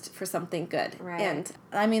used for something good. Right. And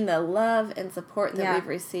I mean, the love and support that Yeah. we've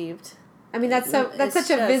received. I mean, that's such It's a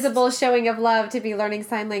just- visible showing of love to be learning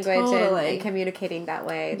sign language Totally. and communicating that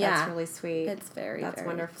way. Yeah. That's really sweet. It's That's very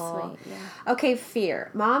wonderful. sweet. Yeah. Okay, fear.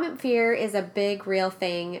 Mom and fear is a big, real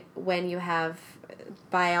thing when you have,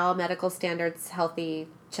 by all medical standards, healthy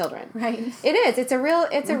children. Right. It is. It's a real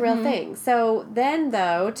thing. So then,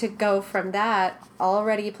 though, to go from that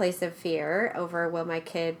already place of fear over, will my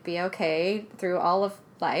kid be okay through all of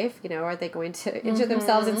life? You know, are they going to injure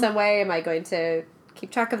themselves in some way? Am I going to keep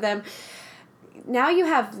track of them? Now you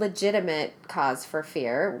have legitimate cause for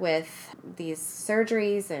fear with these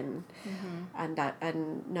surgeries and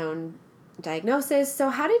unknown diagnosis. So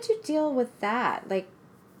how did you deal with that? Like,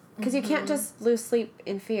 because you can't just lose sleep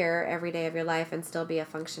in fear every day of your life and still be a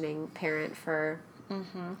functioning parent for...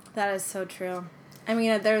 That is so true. I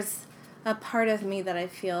mean, there's a part of me that I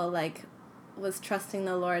feel like was trusting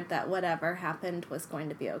the Lord that whatever happened was going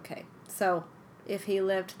to be okay. So if he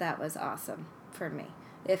lived, that was awesome for me.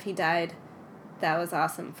 If he died, that was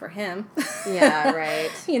awesome for him. Yeah, right.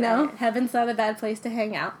 You know, right. heaven's not a bad place to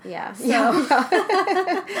hang out. Yeah. So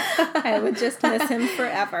I would just miss him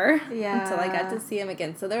forever Yeah. until I got to see him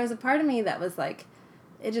again. So there was a part of me that was like,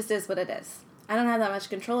 it just is what it is. I don't have that much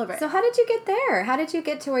control over it. So how did you get there? How did you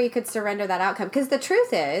get to where you could surrender that outcome? Because the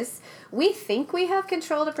truth is, we think we have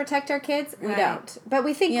control to protect our kids. We Right. don't. But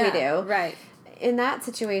we think we do. Right. In that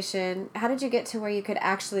situation, how did you get to where you could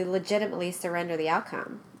actually legitimately surrender the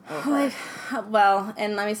outcome? Over? Well,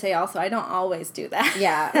 and let me say also, I don't always do that.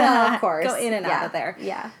 Yeah, well, of course. Go in and out of there.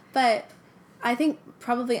 Yeah. But I think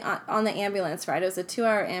probably on the ambulance ride, it was a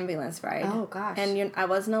 2-hour ambulance ride. Oh, gosh. And I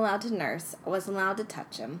wasn't allowed to nurse. I wasn't allowed to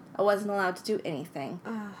touch him. I wasn't allowed to do anything.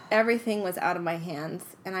 Everything was out of my hands,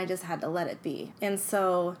 and I just had to let it be. And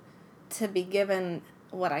so to be given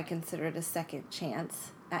what I considered a second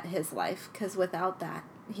chance at his life, because without that,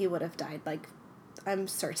 he would have died, like, I'm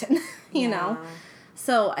certain, you know?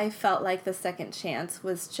 So I felt like the second chance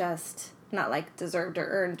was just not like deserved or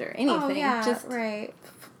earned or anything. Oh, yeah, just right.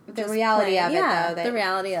 The just reality plain. of it, Yeah, though. the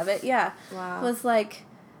reality of it, yeah. Wow. Was like,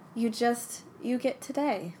 you get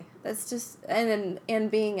today. That's just, and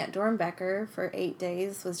being at Dornbecker for 8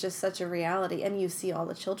 days was just such a reality. And you see all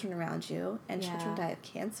the children around you, and children die of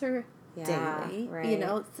cancer daily. Right. You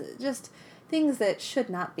know, it's just things that should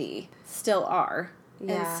not be, still are.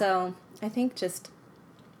 Yeah. And so I think just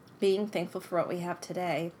being thankful for what we have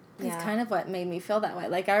today is kind of what made me feel that way.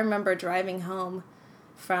 Like, I remember driving home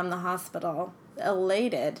from the hospital,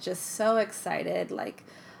 elated, just so excited, like,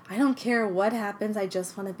 I don't care what happens, I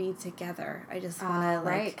just want to be together. I just want to,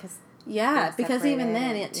 like... Right, because even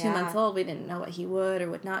then, at 2 yeah. months old, we didn't know what he would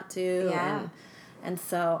or would not do. Yeah. And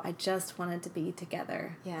so I just wanted to be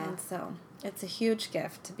together. Yeah. And so it's a huge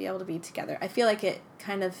gift to be able to be together. I feel like it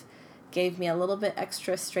kind of gave me a little bit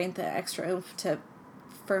extra strength, extra oomph to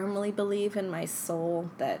firmly believe in my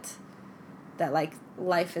soul that like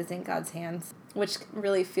life is in God's hands, which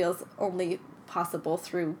really feels only possible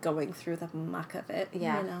through going through the muck of it.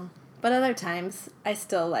 Yeah. You know. But other times, I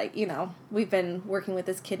still, like, you know, we've been working with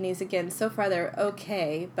his kidneys again. So far, they're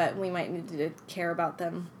okay, but we might need to care about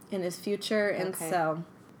them in his future, and so,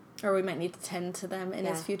 or we might need to tend to them in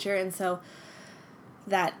his future, and so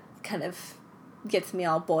that kind of gets me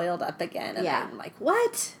all boiled up again, and I'm like,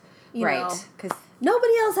 what? You know, because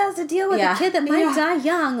nobody else has to deal with a kid that might die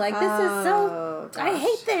young. Like, this is so, I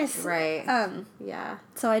hate this. Right. Yeah.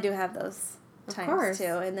 So I do have those times,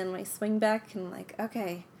 too, and then we swing back and, like,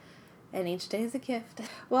 okay. And each day is a gift.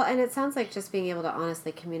 Well, and it sounds like just being able to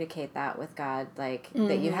honestly communicate that with God, like,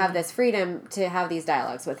 that you have this freedom to have these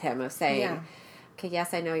dialogues with him of saying, okay,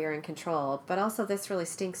 yes, I know you're in control, but also this really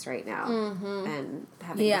stinks right now. And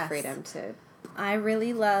having the freedom to... I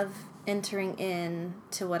really love entering in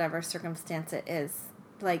to whatever circumstance it is.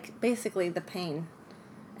 Like, basically the pain.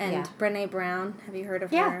 And Brené Brown, have you heard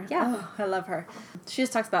of her? Yeah. Oh, I love her. She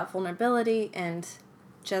just talks about vulnerability and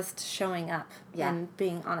just showing up and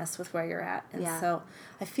being honest with where you're at. And so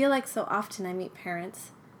I feel like so often I meet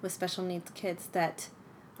parents with special needs kids that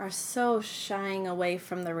are so shying away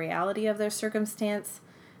from the reality of their circumstance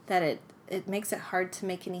that it makes it hard to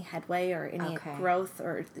make any headway or any growth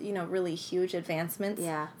or, you know, really huge advancements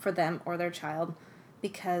for them or their child,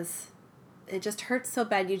 because it just hurts so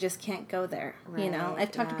bad you just can't go there. You know,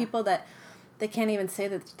 I've talked to people that they can't even say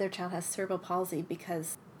that their child has cerebral palsy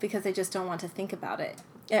because they just don't want to think about it.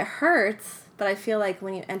 It hurts, but I feel like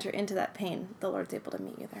when you enter into that pain, the Lord's able to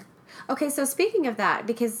meet you there. Okay, so speaking of that,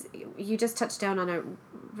 because you just touched down on a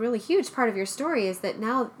really huge part of your story, is that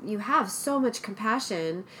now you have so much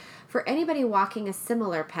compassion for anybody walking a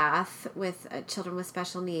similar path with children with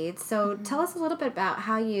special needs. So tell us a little bit about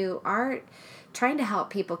how you are trying to help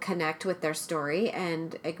people connect with their story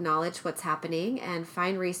and acknowledge what's happening and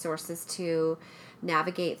find resources to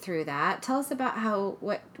navigate through that. Tell us about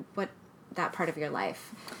what that part of your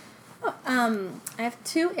life. I have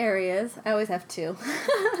 2 areas. I always have 2.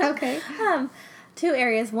 Okay. 2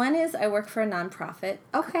 areas. One is I work for a nonprofit.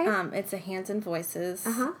 Okay. It's a Hands and Voices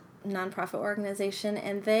nonprofit organization,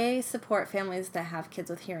 and they support families that have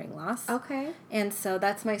kids with hearing loss. Okay. And so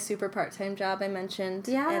that's my super part-time job I mentioned.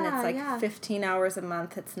 Yeah, and it's like 15 hours a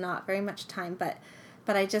month. It's not very much time, but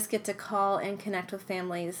I just get to call and connect with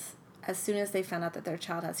families as soon as they found out that their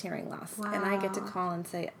child has hearing loss. Wow. And I get to call and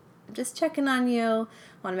say, I'm just checking on you.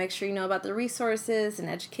 Want to make sure you know about the resources and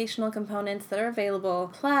educational components that are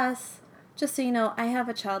available. Plus, just so you know, I have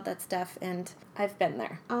a child that's deaf, and I've been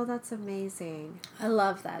there. Oh, that's amazing. I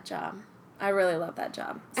love that job. I really love that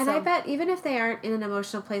job. And I bet even if they aren't in an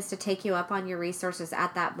emotional place to take you up on your resources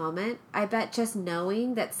at that moment, I bet just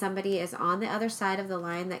knowing that somebody is on the other side of the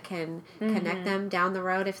line that can connect them down the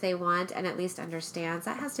road if they want and at least understands,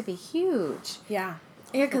 that has to be huge. Yeah.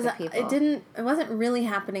 Yeah, because it wasn't really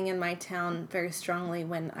happening in my town very strongly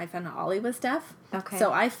when I found out Ollie was deaf. Okay.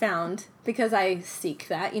 So I found, because I seek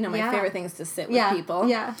that, my favorite thing is to sit with people.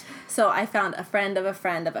 Yeah. So I found a friend of a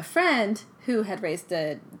friend of a friend who had raised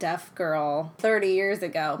a deaf girl 30 years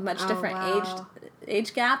ago, much different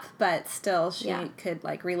age gap, but still she could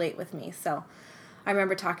relate with me. So I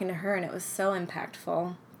remember talking to her, and it was so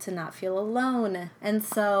impactful to not feel alone. And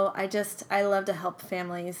so I love to help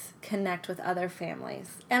families connect with other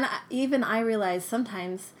families. And I realize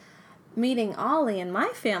sometimes meeting Ollie and my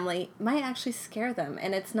family might actually scare them.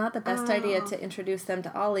 And it's not the best idea to introduce them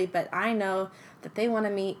to Ollie, but I know that they want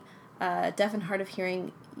to meet a deaf and hard of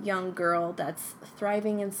hearing young girl that's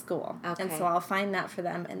thriving in school. Okay. And so I'll find that for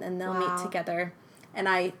them, and then they'll meet together. And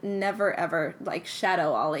I never, ever,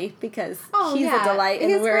 shadow Ollie because he's a delight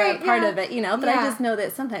and we're a part of it, But I just know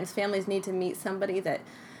that sometimes families need to meet somebody that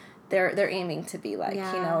they're aiming to be like,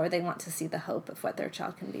 or they want to see the hope of what their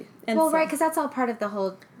child can be. And right, because that's all part of the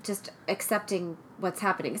whole just accepting what's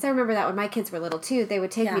happening. Because I remember that when my kids were little, too, they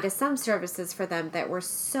would take me to some services for them that were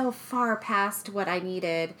so far past what I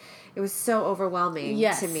needed. It was so overwhelming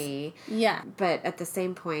to me. Yeah. But at the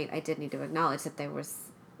same point, I did need to acknowledge that there was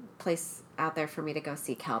place out there for me to go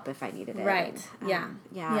seek help if I needed it. Right.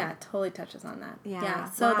 It totally touches on that. Yeah.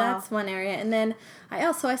 So that's one area. And then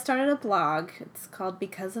I started a blog. It's called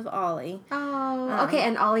Because of Ollie. Oh, okay.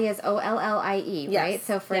 And Ollie is OLLIE, right?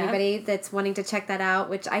 So for anybody that's wanting to check that out,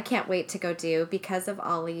 which I can't wait to go do,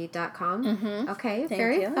 becauseofollie.com. Mm-hmm. Okay.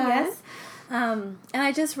 Very fun. Yes. And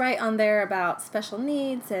I just write on there about special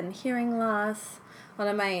needs and hearing loss. One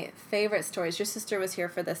of my favorite stories. Your sister was here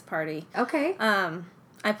for this party. Okay.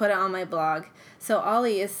 I put it on my blog. So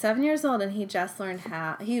Ollie is 7 years old, and he just learned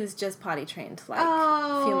how. He was just potty trained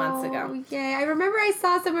a few months ago. Yay! I remember I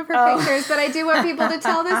saw some of her pictures, but I do want people to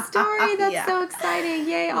tell this story. That's so exciting!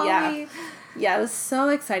 Yay, Ollie! Yeah, it was so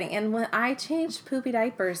exciting. And when I changed poopy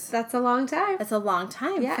diapers, that's a long time. That's a long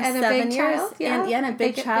time. Yeah, for and 7 a big years. child. Yeah, and a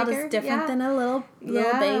big child is different than a little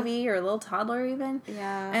baby or a little toddler even.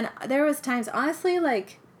 Yeah. And there was times, honestly,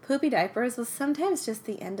 poopy diapers was sometimes just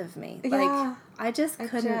the end of me. I just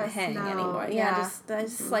couldn't hang anymore. I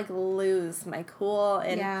just lose my cool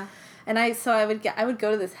and I would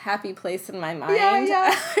go to this happy place in my mind.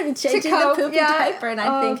 Changing the poopy diaper, and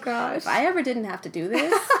I think if I ever didn't have to do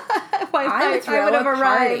this, I would throw a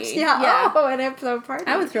party. And throw a party.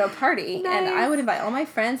 I would throw a party, nice. And I would invite all my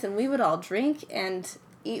friends, and we would all drink and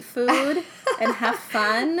eat food and have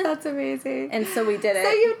fun. That's amazing. And so we did it.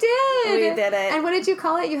 So you did. We did it. And what did you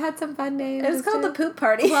call it? You had some fun names. It was called the poop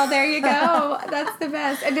party. Well, there you go. That's the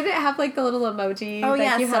best. And did it have the little emoji? Oh,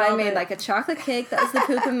 yeah. So I made a chocolate cake. That was the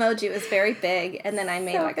poop emoji. It was very big. And then I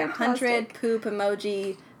made 100 poop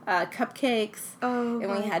emoji cupcakes. Oh,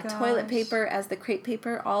 and we had toilet paper as the crepe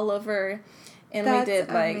paper all over. And That's we did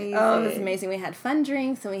amazing. it was amazing. We had fun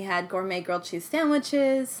drinks, and we had gourmet grilled cheese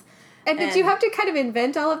sandwiches. And did you have to kind of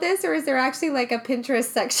invent all of this, or is there actually like a Pinterest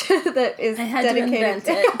section that is I had dedicated to invent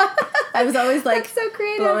it. I was always like so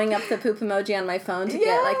creative. blowing up the poop emoji on my phone to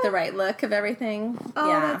get like the right look of everything. Oh,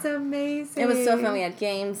 that's amazing. It was so fun. We had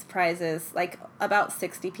games, prizes, like about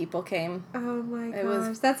 60 people came. Oh my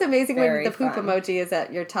gosh. That's amazing when the poop emoji is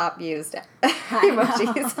at your top used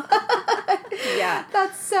emojis. Yeah.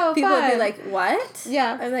 That's so People fun. would be like, what?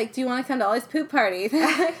 Yeah. I'm like, do you want to come to Ollie's poop party?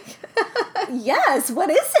 Yes, what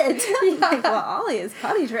is it? Yeah. Like, well, Ollie is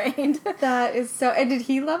potty trained. That is so... And did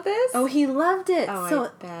he love this? Oh, he loved it. Oh, so I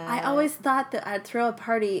bet. I always thought that I'd throw a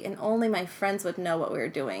party and only my friends would know what we were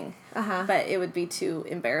doing. Uh-huh. But it would be too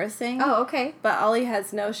embarrassing. Oh, okay. But Ollie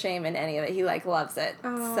has no shame in any of it. He, like, loves it.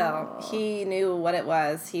 Oh. So he knew what it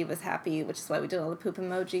was. He was happy, which is why we did all the poop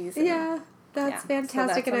emojis. And Yeah. That's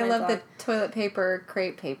fantastic, so and I love blog. the toilet paper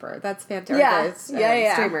crepe paper. That's fantastic.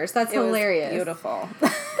 Yeah. Streamers. That's hilarious. Beautiful.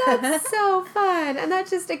 That's so fun. And that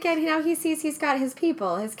just, again, he sees he's got his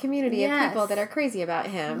people, his community of people that are crazy about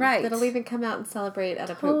him. Right. That'll even come out and celebrate at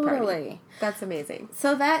a poop party. Totally. That's amazing.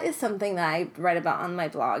 So that is something that I write about on my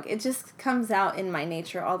blog. It just comes out in my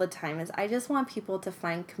nature all the time is I just want people to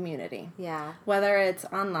find community. Yeah. Whether it's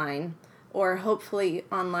online or hopefully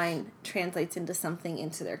online translates into something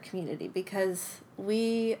into their community because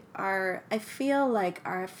I feel like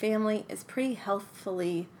our family is pretty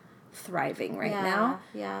healthfully thriving right now.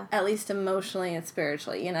 Yeah. At least emotionally and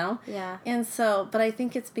spiritually, Yeah. And so, but I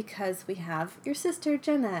think it's because we have your sister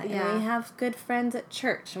Jenna, and we have good friends at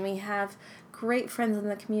church, and we have great friends in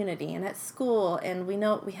the community and at school, and we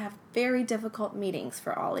know we have very difficult meetings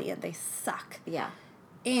for Ollie, and they suck. Yeah.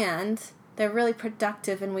 And they're really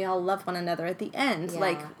productive, and we all love one another at the end. Yeah.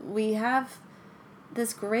 Like, we have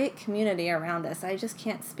this great community around us. I just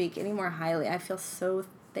can't speak any more highly. I feel so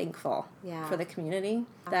thankful for the community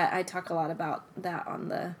that I talk a lot about that on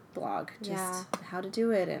the blog. Just how to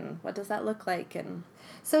do it and what does that look like. And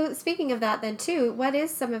so speaking of that then too, what is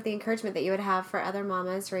some of the encouragement that you would have for other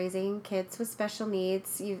mamas raising kids with special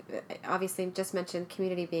needs? You obviously just mentioned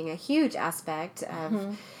community being a huge aspect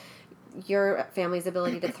of your family's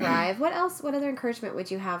ability to thrive. What other encouragement would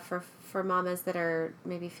you have for mamas that are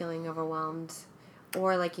maybe feeling overwhelmed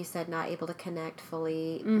or, like you said, not able to connect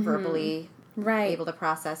fully verbally, able to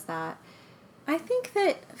process that? I think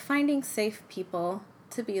that finding safe people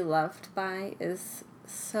to be loved by is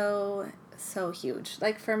so huge.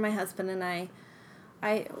 Like for my husband and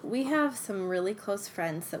we have some really close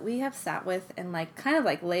friends that we have sat with and like kind of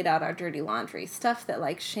like laid out our dirty laundry, stuff that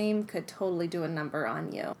like shame could totally do a number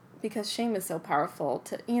on you because shame is so powerful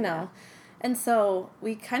to, And so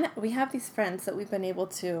we have these friends that we've been able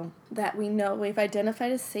to, that we know we've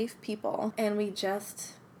identified as safe people, and we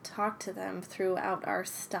just talk to them throughout our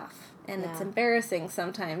stuff. And it's embarrassing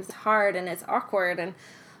sometimes, it's hard and it's awkward and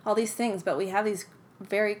all these things, but we have these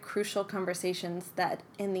very crucial conversations that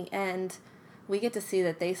in the end we get to see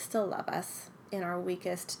that they still love us in our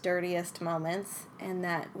weakest, dirtiest moments, and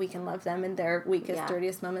that we can love them in their weakest,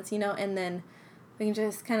 dirtiest moments, and then we can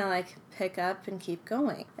just kind of like pick up and keep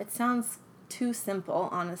going. It sounds too simple,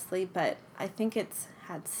 honestly, but I think it's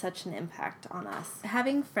had such an impact on us.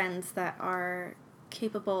 Having friends that are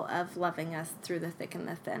capable of loving us through the thick and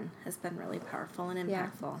the thin has been really powerful and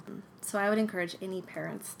impactful. So I would encourage any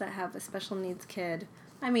parents that have a special needs kid,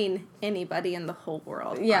 anybody in the whole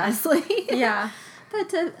world, honestly. But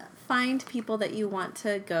to find people that you want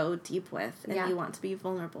to go deep with and you want to be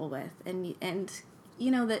vulnerable with and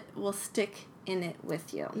that will stick in it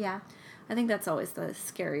with you. I think that's always the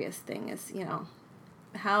scariest thing is,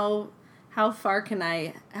 how much can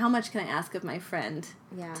I ask of my friend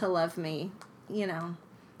to love me,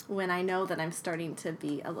 when I know that I'm starting to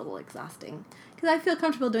be a little exhausting. Because I feel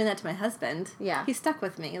comfortable doing that to my husband. He's stuck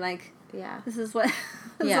with me. Like, this is what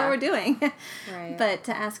what we're doing. Right. But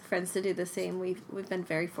to ask friends to do the same, we've been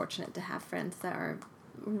very fortunate to have friends that are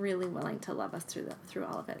really willing to love us through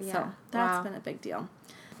all of it. So that's been a big deal.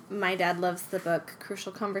 My dad loves the book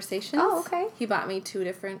Crucial Conversations. Oh, okay. He bought me 2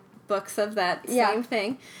 different books of that same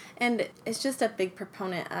thing. And it's just a big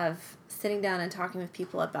proponent of sitting down and talking with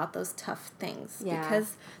people about those tough things.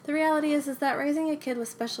 Because the reality is that raising a kid with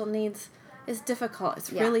special needs is difficult.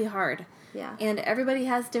 It's really hard. And everybody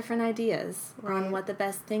has different ideas on what the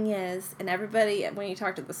best thing is. And everybody, when you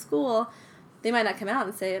talk to the school, they might not come out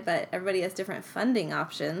and say it, but everybody has different funding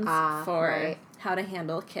options for how to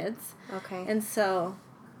handle kids. Okay. And so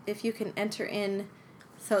if you can enter in,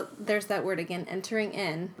 so there's that word again, entering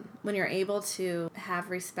in, when you're able to have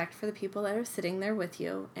respect for the people that are sitting there with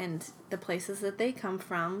you and the places that they come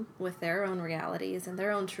from with their own realities and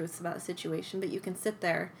their own truths about the situation, but you can sit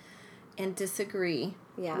there and disagree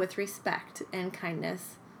with respect and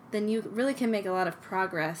kindness, then you really can make a lot of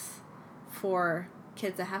progress for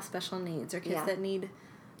kids that have special needs or kids Yeah. that need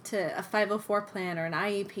a 504 plan or an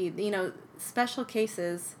IEP, you know, special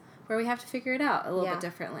cases where we have to figure it out a little bit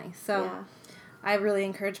differently. So I really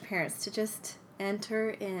encourage parents to just enter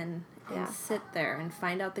in and sit there and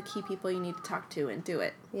find out the key people you need to talk to and do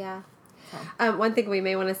it. Yeah. One thing we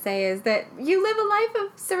may want to say is that you live a life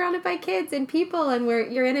of surrounded by kids and people, and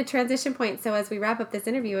you're in a transition point. So as we wrap up this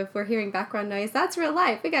interview, if we're hearing background noise, that's real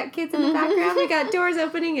life. We got kids in the background, we got doors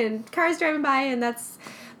opening and cars driving by, and that's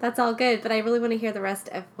all good. But I really want to hear the rest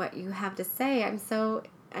of what you have to say. I'm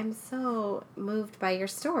so moved by your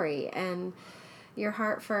story and your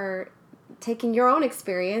heart for taking your own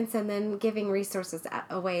experience and then giving resources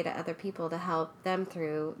away to other people to help them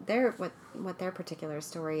through what their particular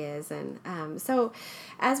story is. And so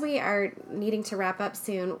as we are needing to wrap up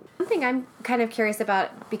soon, one thing I'm kind of curious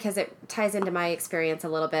about, because it ties into my experience a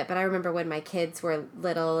little bit, but I remember when my kids were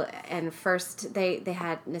little and first they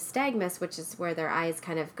had nystagmus, which is where their eyes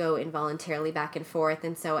kind of go involuntarily back and forth.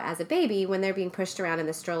 And so as a baby, when they're being pushed around in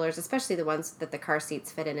the strollers, especially the ones that the car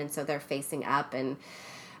seats fit in, and so they're facing up, and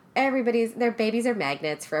their babies are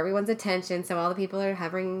magnets for everyone's attention, so all the people are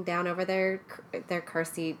hovering down over their car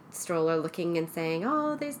seat stroller looking and saying,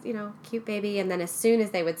 oh, there's, cute baby. And then as soon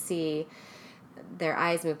as they would see their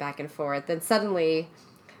eyes move back and forth, then suddenly,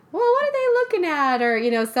 well, what are they looking at?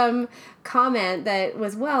 Or, some comment that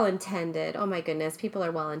was well-intended. Oh my goodness, people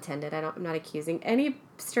are well-intended. I'm not accusing any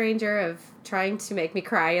stranger of trying to make me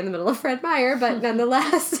cry in the middle of Fred Meyer, but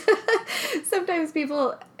nonetheless, sometimes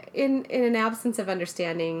people, in an absence of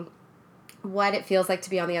understanding what it feels like to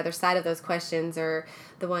be on the other side of those questions, or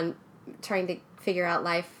the one trying to figure out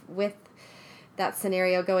life with that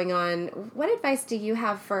scenario going on, what advice do you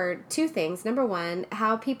have for two things? Number one,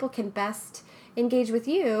 how people can best engage with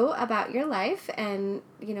you about your life, and,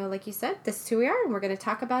 like you said, this is who we are, and we're going to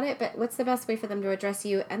talk about it, but what's the best way for them to address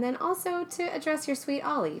you, and then also to address your sweet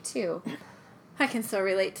Ollie, too? I can so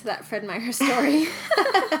relate to that Fred Meyer story.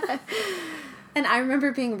 And I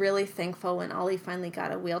remember being really thankful when Ollie finally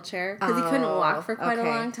got a wheelchair, because he couldn't walk for quite a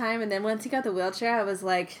long time. And then once he got the wheelchair, I was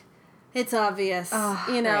like, it's obvious.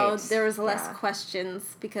 Right. There was less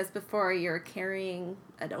questions, because before you're carrying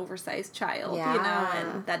an oversized child,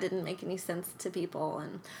 and that didn't make any sense to people.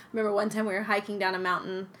 And I remember one time we were hiking down a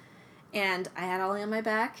mountain, and I had Ollie on my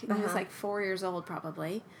back, and he was like 4 years old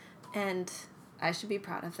probably. And I should be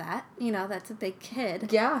proud of that. That's a big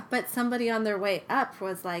kid. Yeah. But somebody on their way up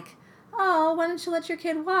was like, oh, why don't you let your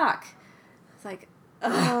kid walk? It's like,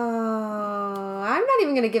 ugh. Oh, I'm not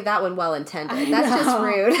even going to give that one well-intended. That's just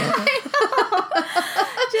rude.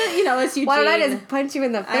 It's Eugene. Why don't I just punch you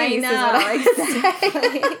in the face? I know,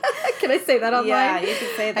 exactly. Can I say that online? Yeah, you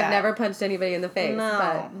can say that. I've never punched anybody in the face,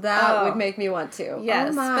 but that would make me want to.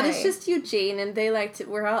 Yes, but it's just Eugene, and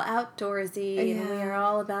we're all outdoorsy, and we are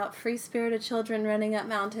all about free-spirited children running up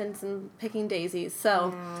mountains and picking daisies.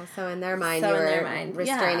 So in their mind, you were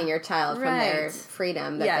restraining your child from their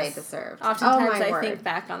freedom that they deserved. Oftentimes I think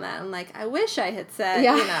back on that, and I wish I had said,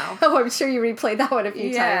 Oh, I'm sure you replayed that one a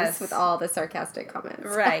few times with all the sarcastic comments.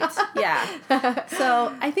 Right, yeah.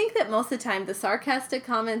 So I think that most of the time the sarcastic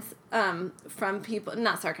comments from people,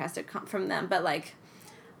 not sarcastic from them, but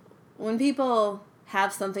when people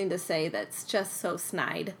have something to say that's just so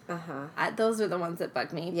snide, those are the ones that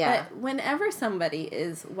bug me. Yeah. But whenever somebody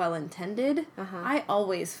is well-intended, I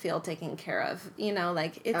always feel taken care of.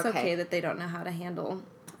 It's okay that they don't know how to handle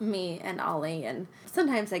me and Ollie, and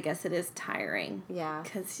sometimes I guess it is tiring. Yeah.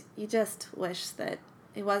 Because you just wish that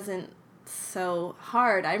it wasn't so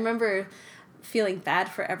hard. I remember feeling bad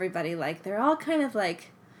for everybody. They're all kind of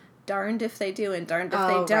darned if they do and darned if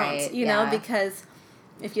they don't. You know, because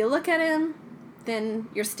if you look at him, then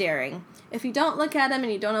you're staring. If you don't look at him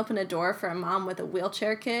and you don't open a door for a mom with a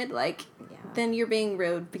wheelchair kid, then you're being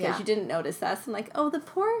rude because you didn't notice us. And the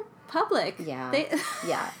poor public. Yeah.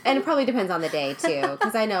 And it probably depends on the day, too.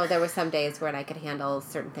 Because I know there were some days when I could handle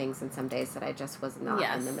certain things and some days that I just was not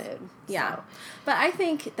in the mood. Yeah. So. But I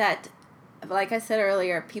think that, like I said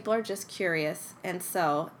earlier, people are just curious. And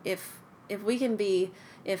so if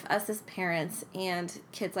us as parents and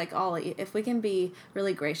kids like Ollie, if we can be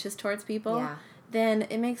really gracious towards people, then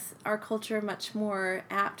it makes our culture much more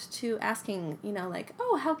apt to asking,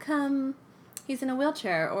 oh, how come he's in a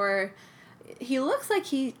wheelchair? Or he looks like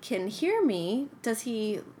he can hear me. Does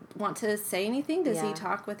he want to say anything? Does he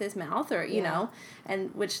talk with his mouth? Or, you know,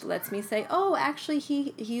 and which lets me say, oh, actually,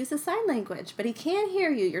 he uses sign language, but he can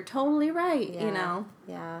hear you. You're totally right,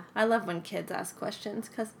 Yeah. I love when kids ask questions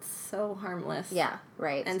because it's so harmless. Yeah,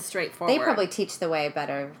 right. And straightforward. They probably teach the way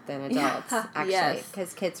better than adults, actually.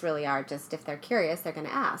 Because kids really are just, if they're curious, they're going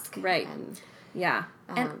to ask. Right. And Yeah.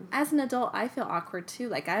 And as an adult, I feel awkward too.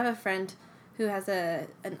 Like, I have a friend who has an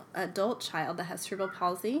adult child that has cerebral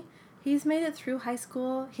palsy. He's made it through high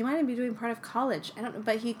school. He might even be doing part of college. I don't know,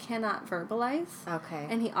 but he cannot verbalize. Okay.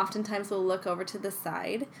 And he oftentimes will look over to the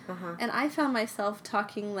side. And I found myself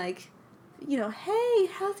talking like, hey,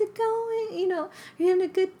 how's it going? Are you having a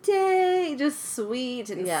good day? Just sweet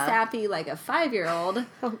and sappy like a 5-year-old.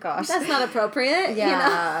 Oh, gosh. That's not appropriate.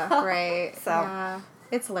 Yeah, right. So. Yeah.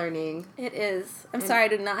 It's learning. It is. I'm sorry, I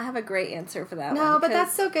do not have a great answer for that one. No, but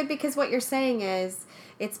that's so good because what you're saying is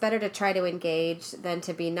it's better to try to engage than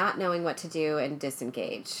to be not knowing what to do and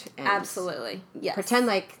disengage. And absolutely. Yes. Pretend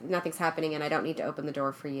like nothing's happening and I don't need to open the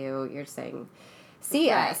door for you. You're saying,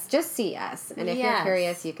 see us. Just see us. And if you're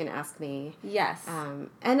curious, you can ask me. Yes.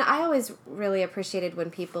 And I always really appreciated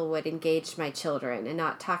when people would engage my children and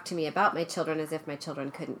not talk to me about my children as if my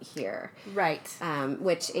children couldn't hear. Right.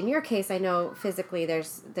 Which in your case, I know physically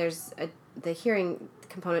the hearing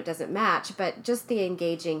component doesn't match, but just the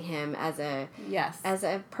engaging him as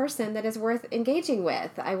a person that is worth engaging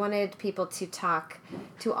with. I wanted people to talk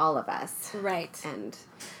to all of us. Right. And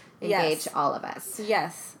engage all of us.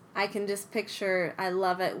 Yes. I can just picture, I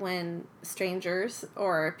love it when strangers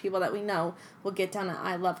or people that we know will get down at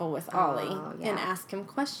eye level with Ollie and ask him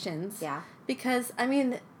questions. Yeah. Because,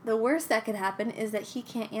 the worst that could happen is that he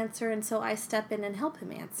can't answer, and so I step in and help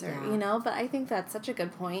him answer, But I think that's such a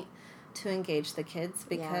good point to engage the kids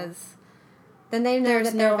because... Then they know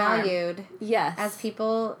that they're valued as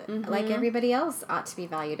people, like everybody else ought to be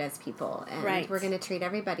valued as people. And we're going to treat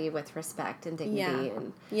everybody with respect and dignity.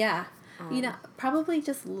 Probably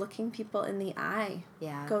just looking people in the eye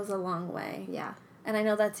goes a long way. Yeah. And I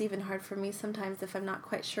know that's even hard for me sometimes if I'm not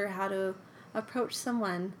quite sure how to approach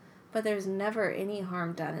someone, but there's never any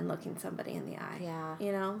harm done in looking somebody in the eye.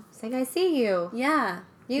 Yeah. Saying, I see you. Yeah.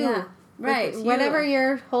 You. Yeah. Right. Whatever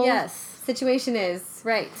your whole situation is.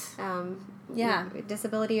 Right.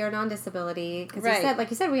 Disability or non-disability. Because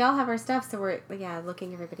you said, we all have our stuff, so we're,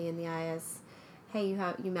 looking everybody in the eye as, hey,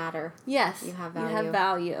 you matter. Yes. You have value. You have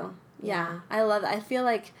value. Yeah. I love that. I feel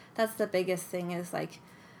like that's the biggest thing is, like,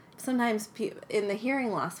 sometimes in the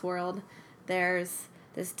hearing loss world, there's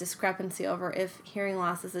this discrepancy over if hearing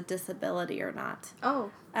loss is a disability or not.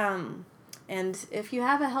 Oh. And if you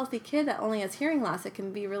have a healthy kid that only has hearing loss, it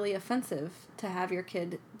can be really offensive to have your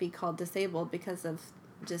kid be called disabled because of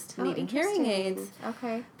just needing hearing aids.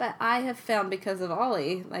 Okay. But I have found because of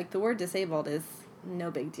Ollie, like, the word disabled is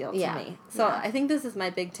no big deal to me. So I think this is my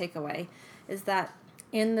big takeaway, is that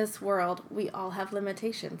in this world, we all have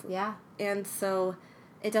limitations. Yeah. And so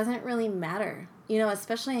it doesn't really matter.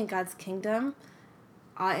 Especially in God's kingdom,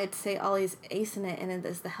 I'd say Ollie's acing it, and it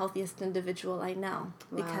is the healthiest individual I know.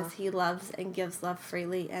 Wow. Because he loves and gives love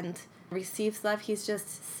freely and receives love. He's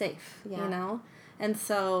just safe, And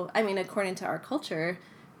so, according to our culture,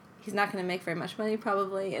 he's not going to make very much money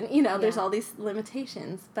probably. And, there's all these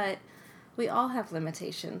limitations. But we all have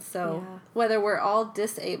limitations. So whether we're all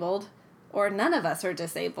disabled or none of us are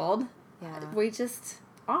disabled, we just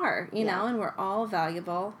are, know, and we're all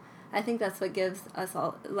valuable. I think that's what gives us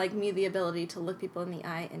all, like me, the ability to look people in the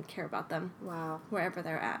eye and care about them. Wow. Wherever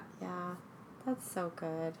they're at. Yeah. That's so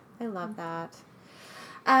good. I love that.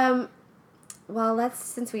 Well,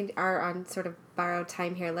 since we are on sort of borrowed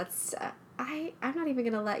time here, I'm not even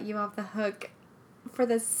going to let you off the hook for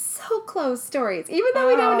the so close stories. Even though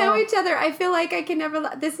we don't know each other, I feel like I can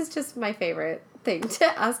never this is just my favorite thing to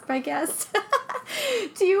ask my guests.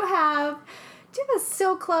 Do you have a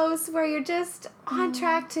so close where you're just on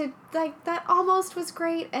track to, like, that almost was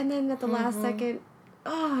great, and then at the last second,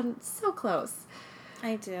 so close?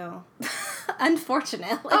 I do.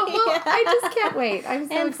 Unfortunately. Oh, well, I just can't wait. I'm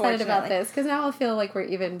so excited about this, because now I'll feel like we're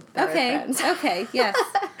even better friends. Okay, yes.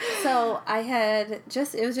 So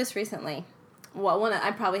it was just recently. Well,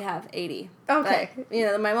 I probably have 80. Okay.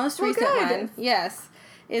 But, my most recent one, yes,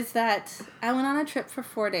 is that I went on a trip for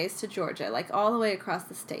 4 days to Georgia, like all the way across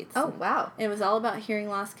the states. Oh, wow. It was all about hearing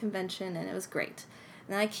loss convention, and it was great.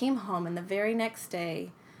 And then I came home, and the very next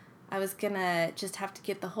day, I was going to just have to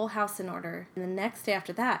get the whole house in order. And the next day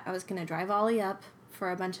after that, I was going to drive Ollie up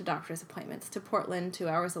for a bunch of doctor's appointments to Portland, 2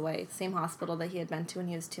 hours away, same hospital that he had been to when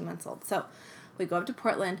he was 2 months old. So we go up to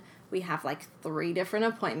Portland. We have like 3 different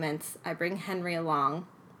appointments. I bring Henry along.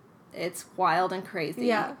 It's wild and crazy.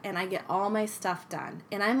 Yeah. And I get all my stuff done.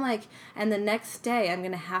 And I'm like, and the next day I'm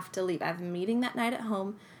going to have to leave. I have a meeting that night at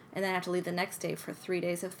home, and then I have to leave the next day for 3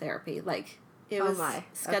 days of therapy. Like, it was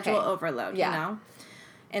schedule overload, you know?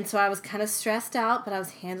 And so I was kind of stressed out, but I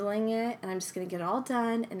was handling it, and I'm just going to get it all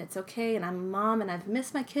done, and it's okay, and I'm a mom, and I've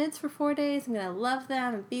missed my kids for 4 days. I'm going to love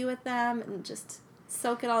them and be with them and just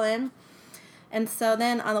soak it all in. And so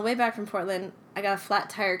then on the way back from Portland, I got a flat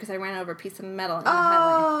tire because I ran over a piece of metal in the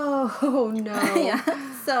highway. Oh, no. Yeah.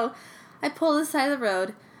 So I pull to the side of the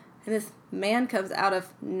road, and this man comes out of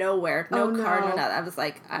nowhere. No car, no nothing. I was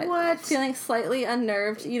like, feeling slightly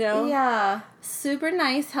unnerved, you know? Yeah. Super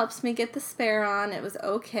nice, helps me get the spare on. It was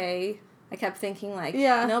okay. I kept thinking, like,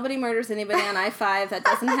 nobody murders anybody on I-5. That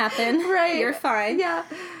doesn't happen. Right. You're fine. Yeah.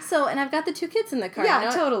 So, and I've got the 2 kids in the car. Yeah,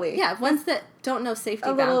 totally. Yeah, ones that don't know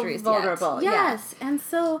safety boundaries yet. A little vulnerable. Yes. Yeah. And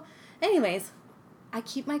so, anyways, I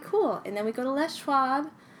keep my cool. And then we go to Les Schwab.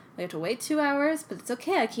 We have to wait 2 hours, but it's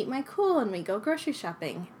okay. I keep my cool, and we go grocery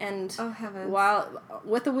shopping. And oh, heavens. While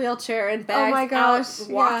with a wheelchair and bags out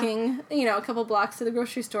walking, you know, a couple blocks to the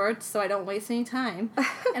grocery store so I don't waste any time.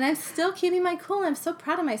 And I'm still keeping my cool, and I'm so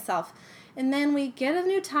proud of myself. And then we get a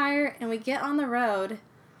new tire, and we get on the road,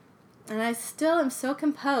 and I still am so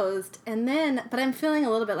composed. And then, but I'm feeling a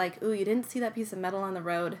little bit like, ooh, you didn't see that piece of metal on the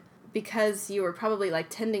road because you were probably, like,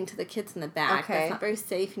 tending to the kids in the back. Okay. That's not very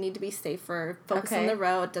safe. You need to be safer. Focus on the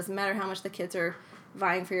road. Doesn't matter how much the kids are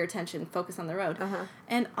vying for your attention. Focus on the road. Uh-huh.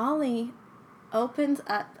 And Ollie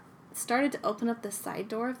started to open up the side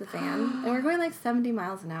door of the van, and we're going, like, 70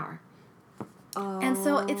 miles an hour. Oh. And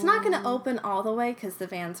so it's not going to open all the way because the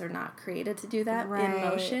vans are not created to do that in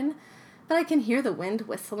motion. But I can hear the wind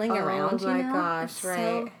whistling around, you know? Oh, my gosh, right.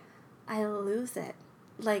 So I lose it.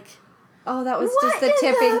 Like... Oh, that was just the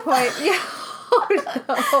tipping point. Yeah.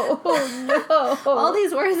 Oh, no. All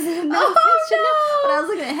these words no kids should know. But I was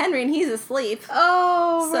looking at Henry, and he's asleep.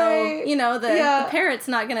 Oh, so, right. You know, the parrot's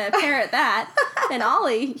not going to parrot that. And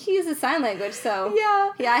Ollie, he uses sign language, so...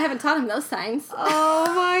 Yeah, I haven't taught him those signs.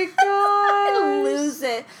 Oh, my God. I lose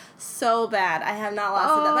it so bad. I have not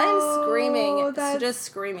lost it. But I'm screaming, just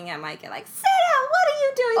screaming at Micah, like, sit down, what are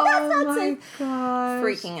you doing? That's not safe. Oh, my gosh.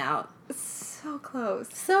 Freaking out. So close.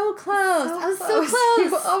 So close. I was so close.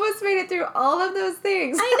 You almost made it through all of those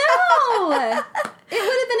things. I know. It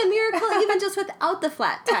would have been a miracle even just without the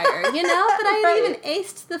flat tire, you know? But I hadn't even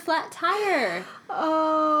aced the flat tire.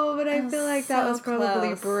 Oh, but I feel like that was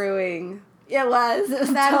probably brewing. It was. It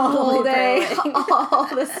was that totally whole day. All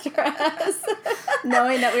the stress.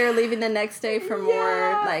 Knowing that we were leaving the next day for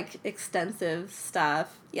more, like, extensive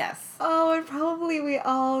stuff. Yes. Oh, and probably we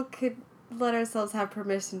all could let ourselves have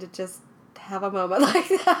permission to just have a moment like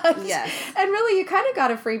that. Yes. And really, you kind of got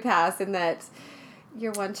a free pass in that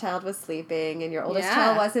your one child was sleeping and your oldest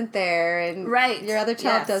child wasn't there, and your other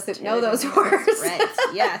child doesn't know those words. Right,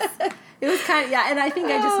 yes. It was kind of, and I think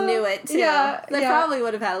I just knew it, too. I probably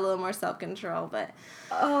would have had a little more self-control, but...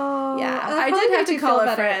 Oh. Yeah, I did have to call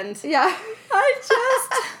a friend. Yeah. I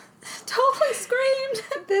just... totally screamed.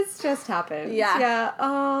 This just happened. Yeah. Yeah.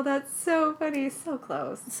 Oh, that's so funny. So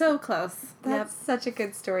close. So close. That's such a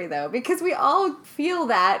good story, though, because we all feel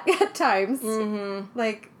that at times. Mm-hmm.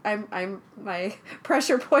 Like, my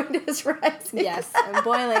pressure point is rising. Yes, I'm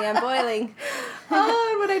boiling. Oh,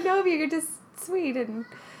 and when I know of you, you're just sweet and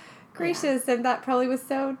gracious, and that probably was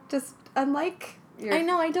so just unlike your... I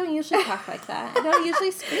know, I don't usually talk like that. I don't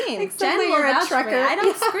usually scream. Jen will vouch for me. I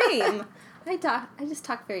don't scream. I just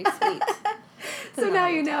talk very sweet. So now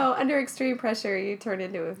you know, under extreme pressure, you turn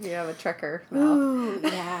into, you have a trucker mouth. Ooh,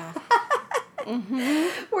 yeah.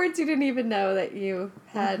 Mm-hmm. Words you didn't even know that you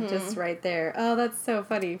had just right there. Oh, that's so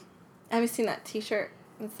funny. Have you seen that t-shirt?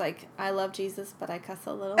 It's like, I love Jesus, but I cuss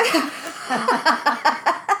a little.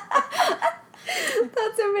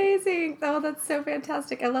 That's amazing. Oh, that's so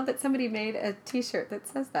fantastic. I love that somebody made a t-shirt that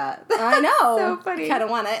says that. I know. So funny. I kind of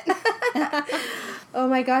want it. Oh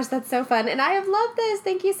my gosh, that's so fun. And I have loved this.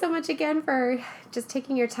 Thank you so much again for just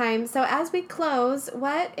taking your time. So as we close,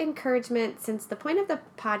 what encouragement, since the point of the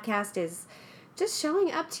podcast is just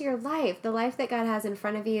showing up to your life, the life that God has in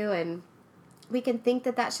front of you, and we can think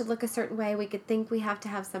that should look a certain way. We could think we have to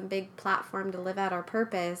have some big platform to live out our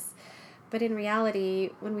purpose. But in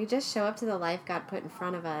reality, when we just show up to the life God put in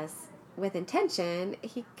front of us with intention,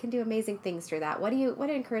 He can do amazing things through that. What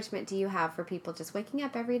encouragement do you have for people just waking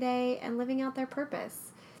up every day and living out their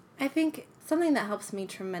purpose? I think something that helps me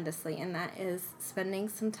tremendously in that is spending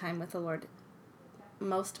some time with the Lord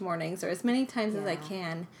most mornings, or as many times as I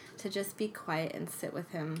can, to just be quiet and sit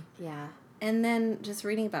with Him. Yeah. And then just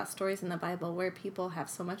reading about stories in the Bible where people have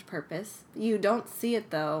so much purpose. You don't see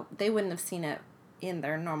it, though. They wouldn't have seen it in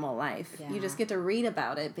their normal life. Yeah. You just get to read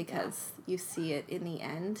about it because you see it in the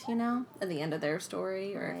end, you know, at the end of their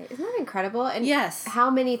story. Or right. Isn't that incredible? And yes.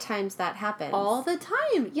 How many times that happens? All the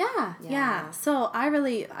time. Yeah. So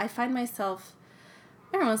I find myself,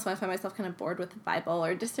 every once in a while I find myself kind of bored with the Bible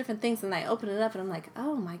or just different things, and I open it up and I'm like,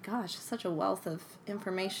 oh my gosh, such a wealth of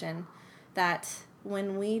information that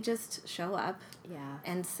when we just show up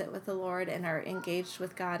and sit with the Lord and are engaged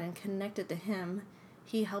with God and connected to Him,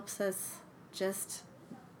 He helps us just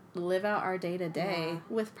live out our day-to-day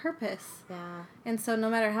with purpose. Yeah. And so no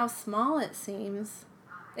matter how small it seems,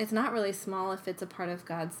 it's not really small if it's a part of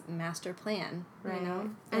God's master plan, right. you know?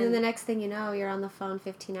 And then the next thing you know, you're on the phone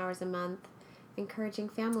 15 hours a month encouraging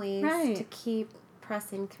families to keep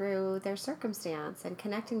pressing through their circumstance and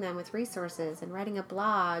connecting them with resources and writing a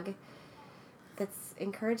blog that's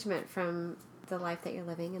encouragement from the life that you're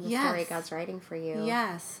living and the story God's writing for you.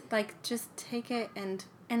 Yes. Like, just take it and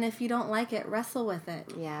if you don't like it, wrestle with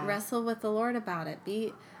it. Yeah. Wrestle with the Lord about it.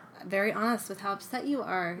 Be very honest with how upset you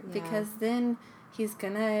are, because then He's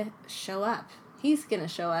going to show up. He's going to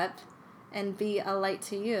show up and be a light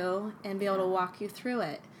to you and be able to walk you through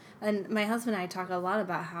it. And my husband and I talk a lot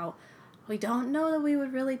about how we don't know that we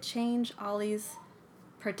would really change Ollie's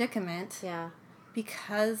predicament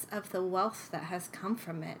because of the wealth that has come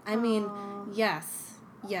from it. I mean, yes,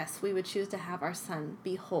 we would choose to have our son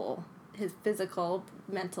be whole. His physical,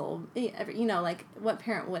 mental, you know, like, what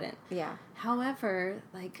parent wouldn't? Yeah. However,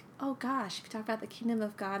 like, oh gosh, if you talk about the kingdom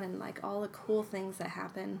of God and, like, all the cool things that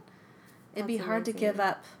happen, it'd be hard to give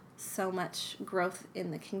up so much growth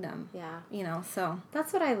in the kingdom. Yeah. You know, so.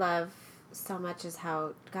 That's what I love so much, is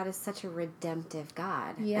how God is such a redemptive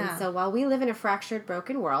God. Yeah. And so while we live in a fractured,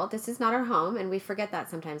 broken world, this is not our home, and we forget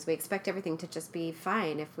that sometimes. We expect everything to just be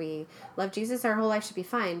fine. If we love Jesus, our whole life should be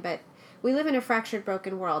fine, but we live in a fractured,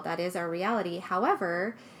 broken world. That is our reality.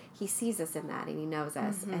 However, He sees us in that, and He knows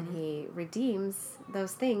us, and He redeems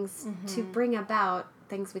those things to bring about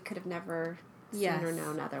things we could have never seen or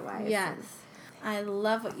known otherwise. Yes. I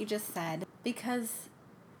love what you just said, because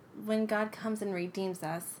when God comes and redeems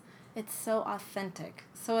us, it's so authentic.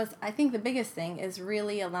 So I think the biggest thing is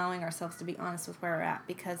really allowing ourselves to be honest with where we're at,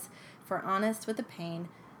 because if we're honest with the pain,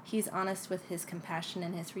 He's honest with His compassion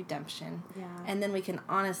and His redemption. Yeah. And then we can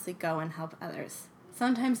honestly go and help others.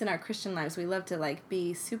 Sometimes in our Christian lives, we love to, like,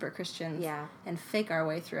 be super Christians and fake our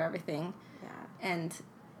way through everything. Yeah. And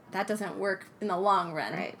that doesn't work in the long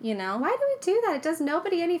run, right? You know? Why do we do that? It does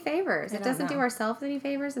nobody any favors. It doesn't do ourselves any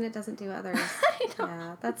favors, and it doesn't do others. I know.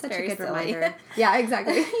 Yeah, that's such very a good silly. reminder. Yeah,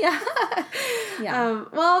 exactly. Yeah.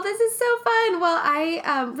 Well, this is so fun. Well,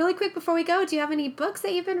 I really quick before we go, do you have any books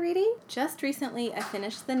that you've been reading? Just recently, I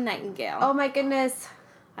finished The Nightingale. Oh my goodness.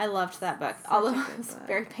 I loved that book, although it was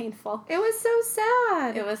very painful. It was so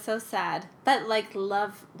sad. It was so sad. But, like,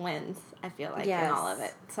 love wins, I feel like, in all of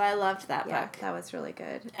it. So I loved that book. That was really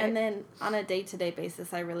good. And then, on a day-to-day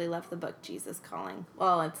basis, I really love the book Jesus Calling.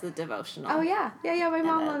 Well, it's a devotional. Oh, yeah. Yeah, my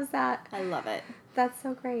mom loves that. I love it. That's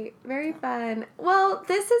so great. Very fun. Well,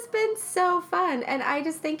 this has been so fun. And I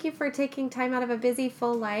just thank you for taking time out of a busy,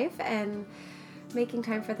 full life and making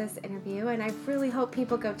time for this interview. And I really hope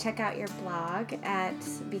people go check out your blog at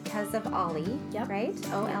Because of Ollie, right?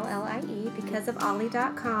 OLLIE,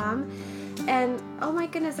 becauseofollie.com. And oh my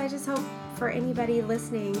goodness, I just hope for anybody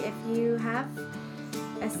listening, if you have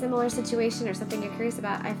a similar situation or something you're curious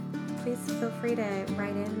about, please feel free to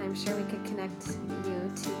write in. I'm sure we could connect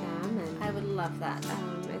you to them. And I would love that.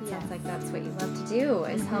 It sounds like that's what you love to do,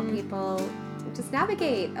 is help people just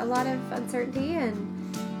navigate a lot of uncertainty and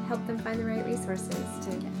help them find the right resources to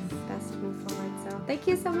best move forward. So thank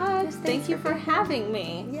you so much. Yes, thank you for having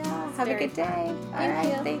me. Yeah, have a good day. All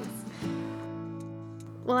right, thanks.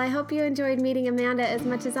 Well, I hope you enjoyed meeting Amanda as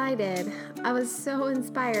much as I did. I was so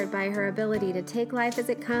inspired by her ability to take life as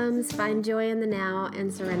it comes, find joy in the now,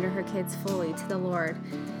 and surrender her kids fully to the Lord.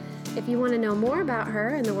 If you want to know more about her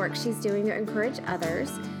and the work she's doing to encourage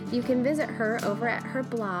others, you can visit her over at her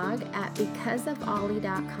blog at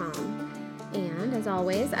becauseofollie.com. And, as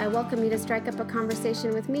always, I welcome you to strike up a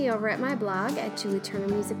conversation with me over at my blog at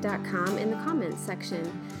julieturnermusic.com in the comments section.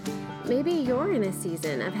 Maybe you're in a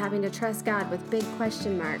season of having to trust God with big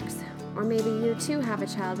question marks. Or maybe you too have a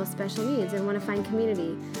child with special needs and want to find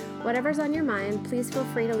community. Whatever's on your mind, please feel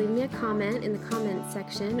free to leave me a comment in the comments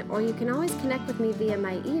section, or you can always connect with me via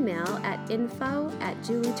my email at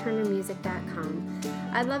info@julieturnermusic.com.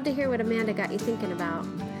 I'd love to hear what Amanda got you thinking about.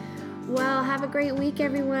 Well, have a great week,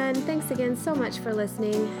 everyone. Thanks again so much for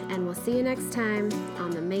listening, and we'll see you next time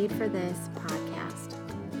on the Made for This podcast.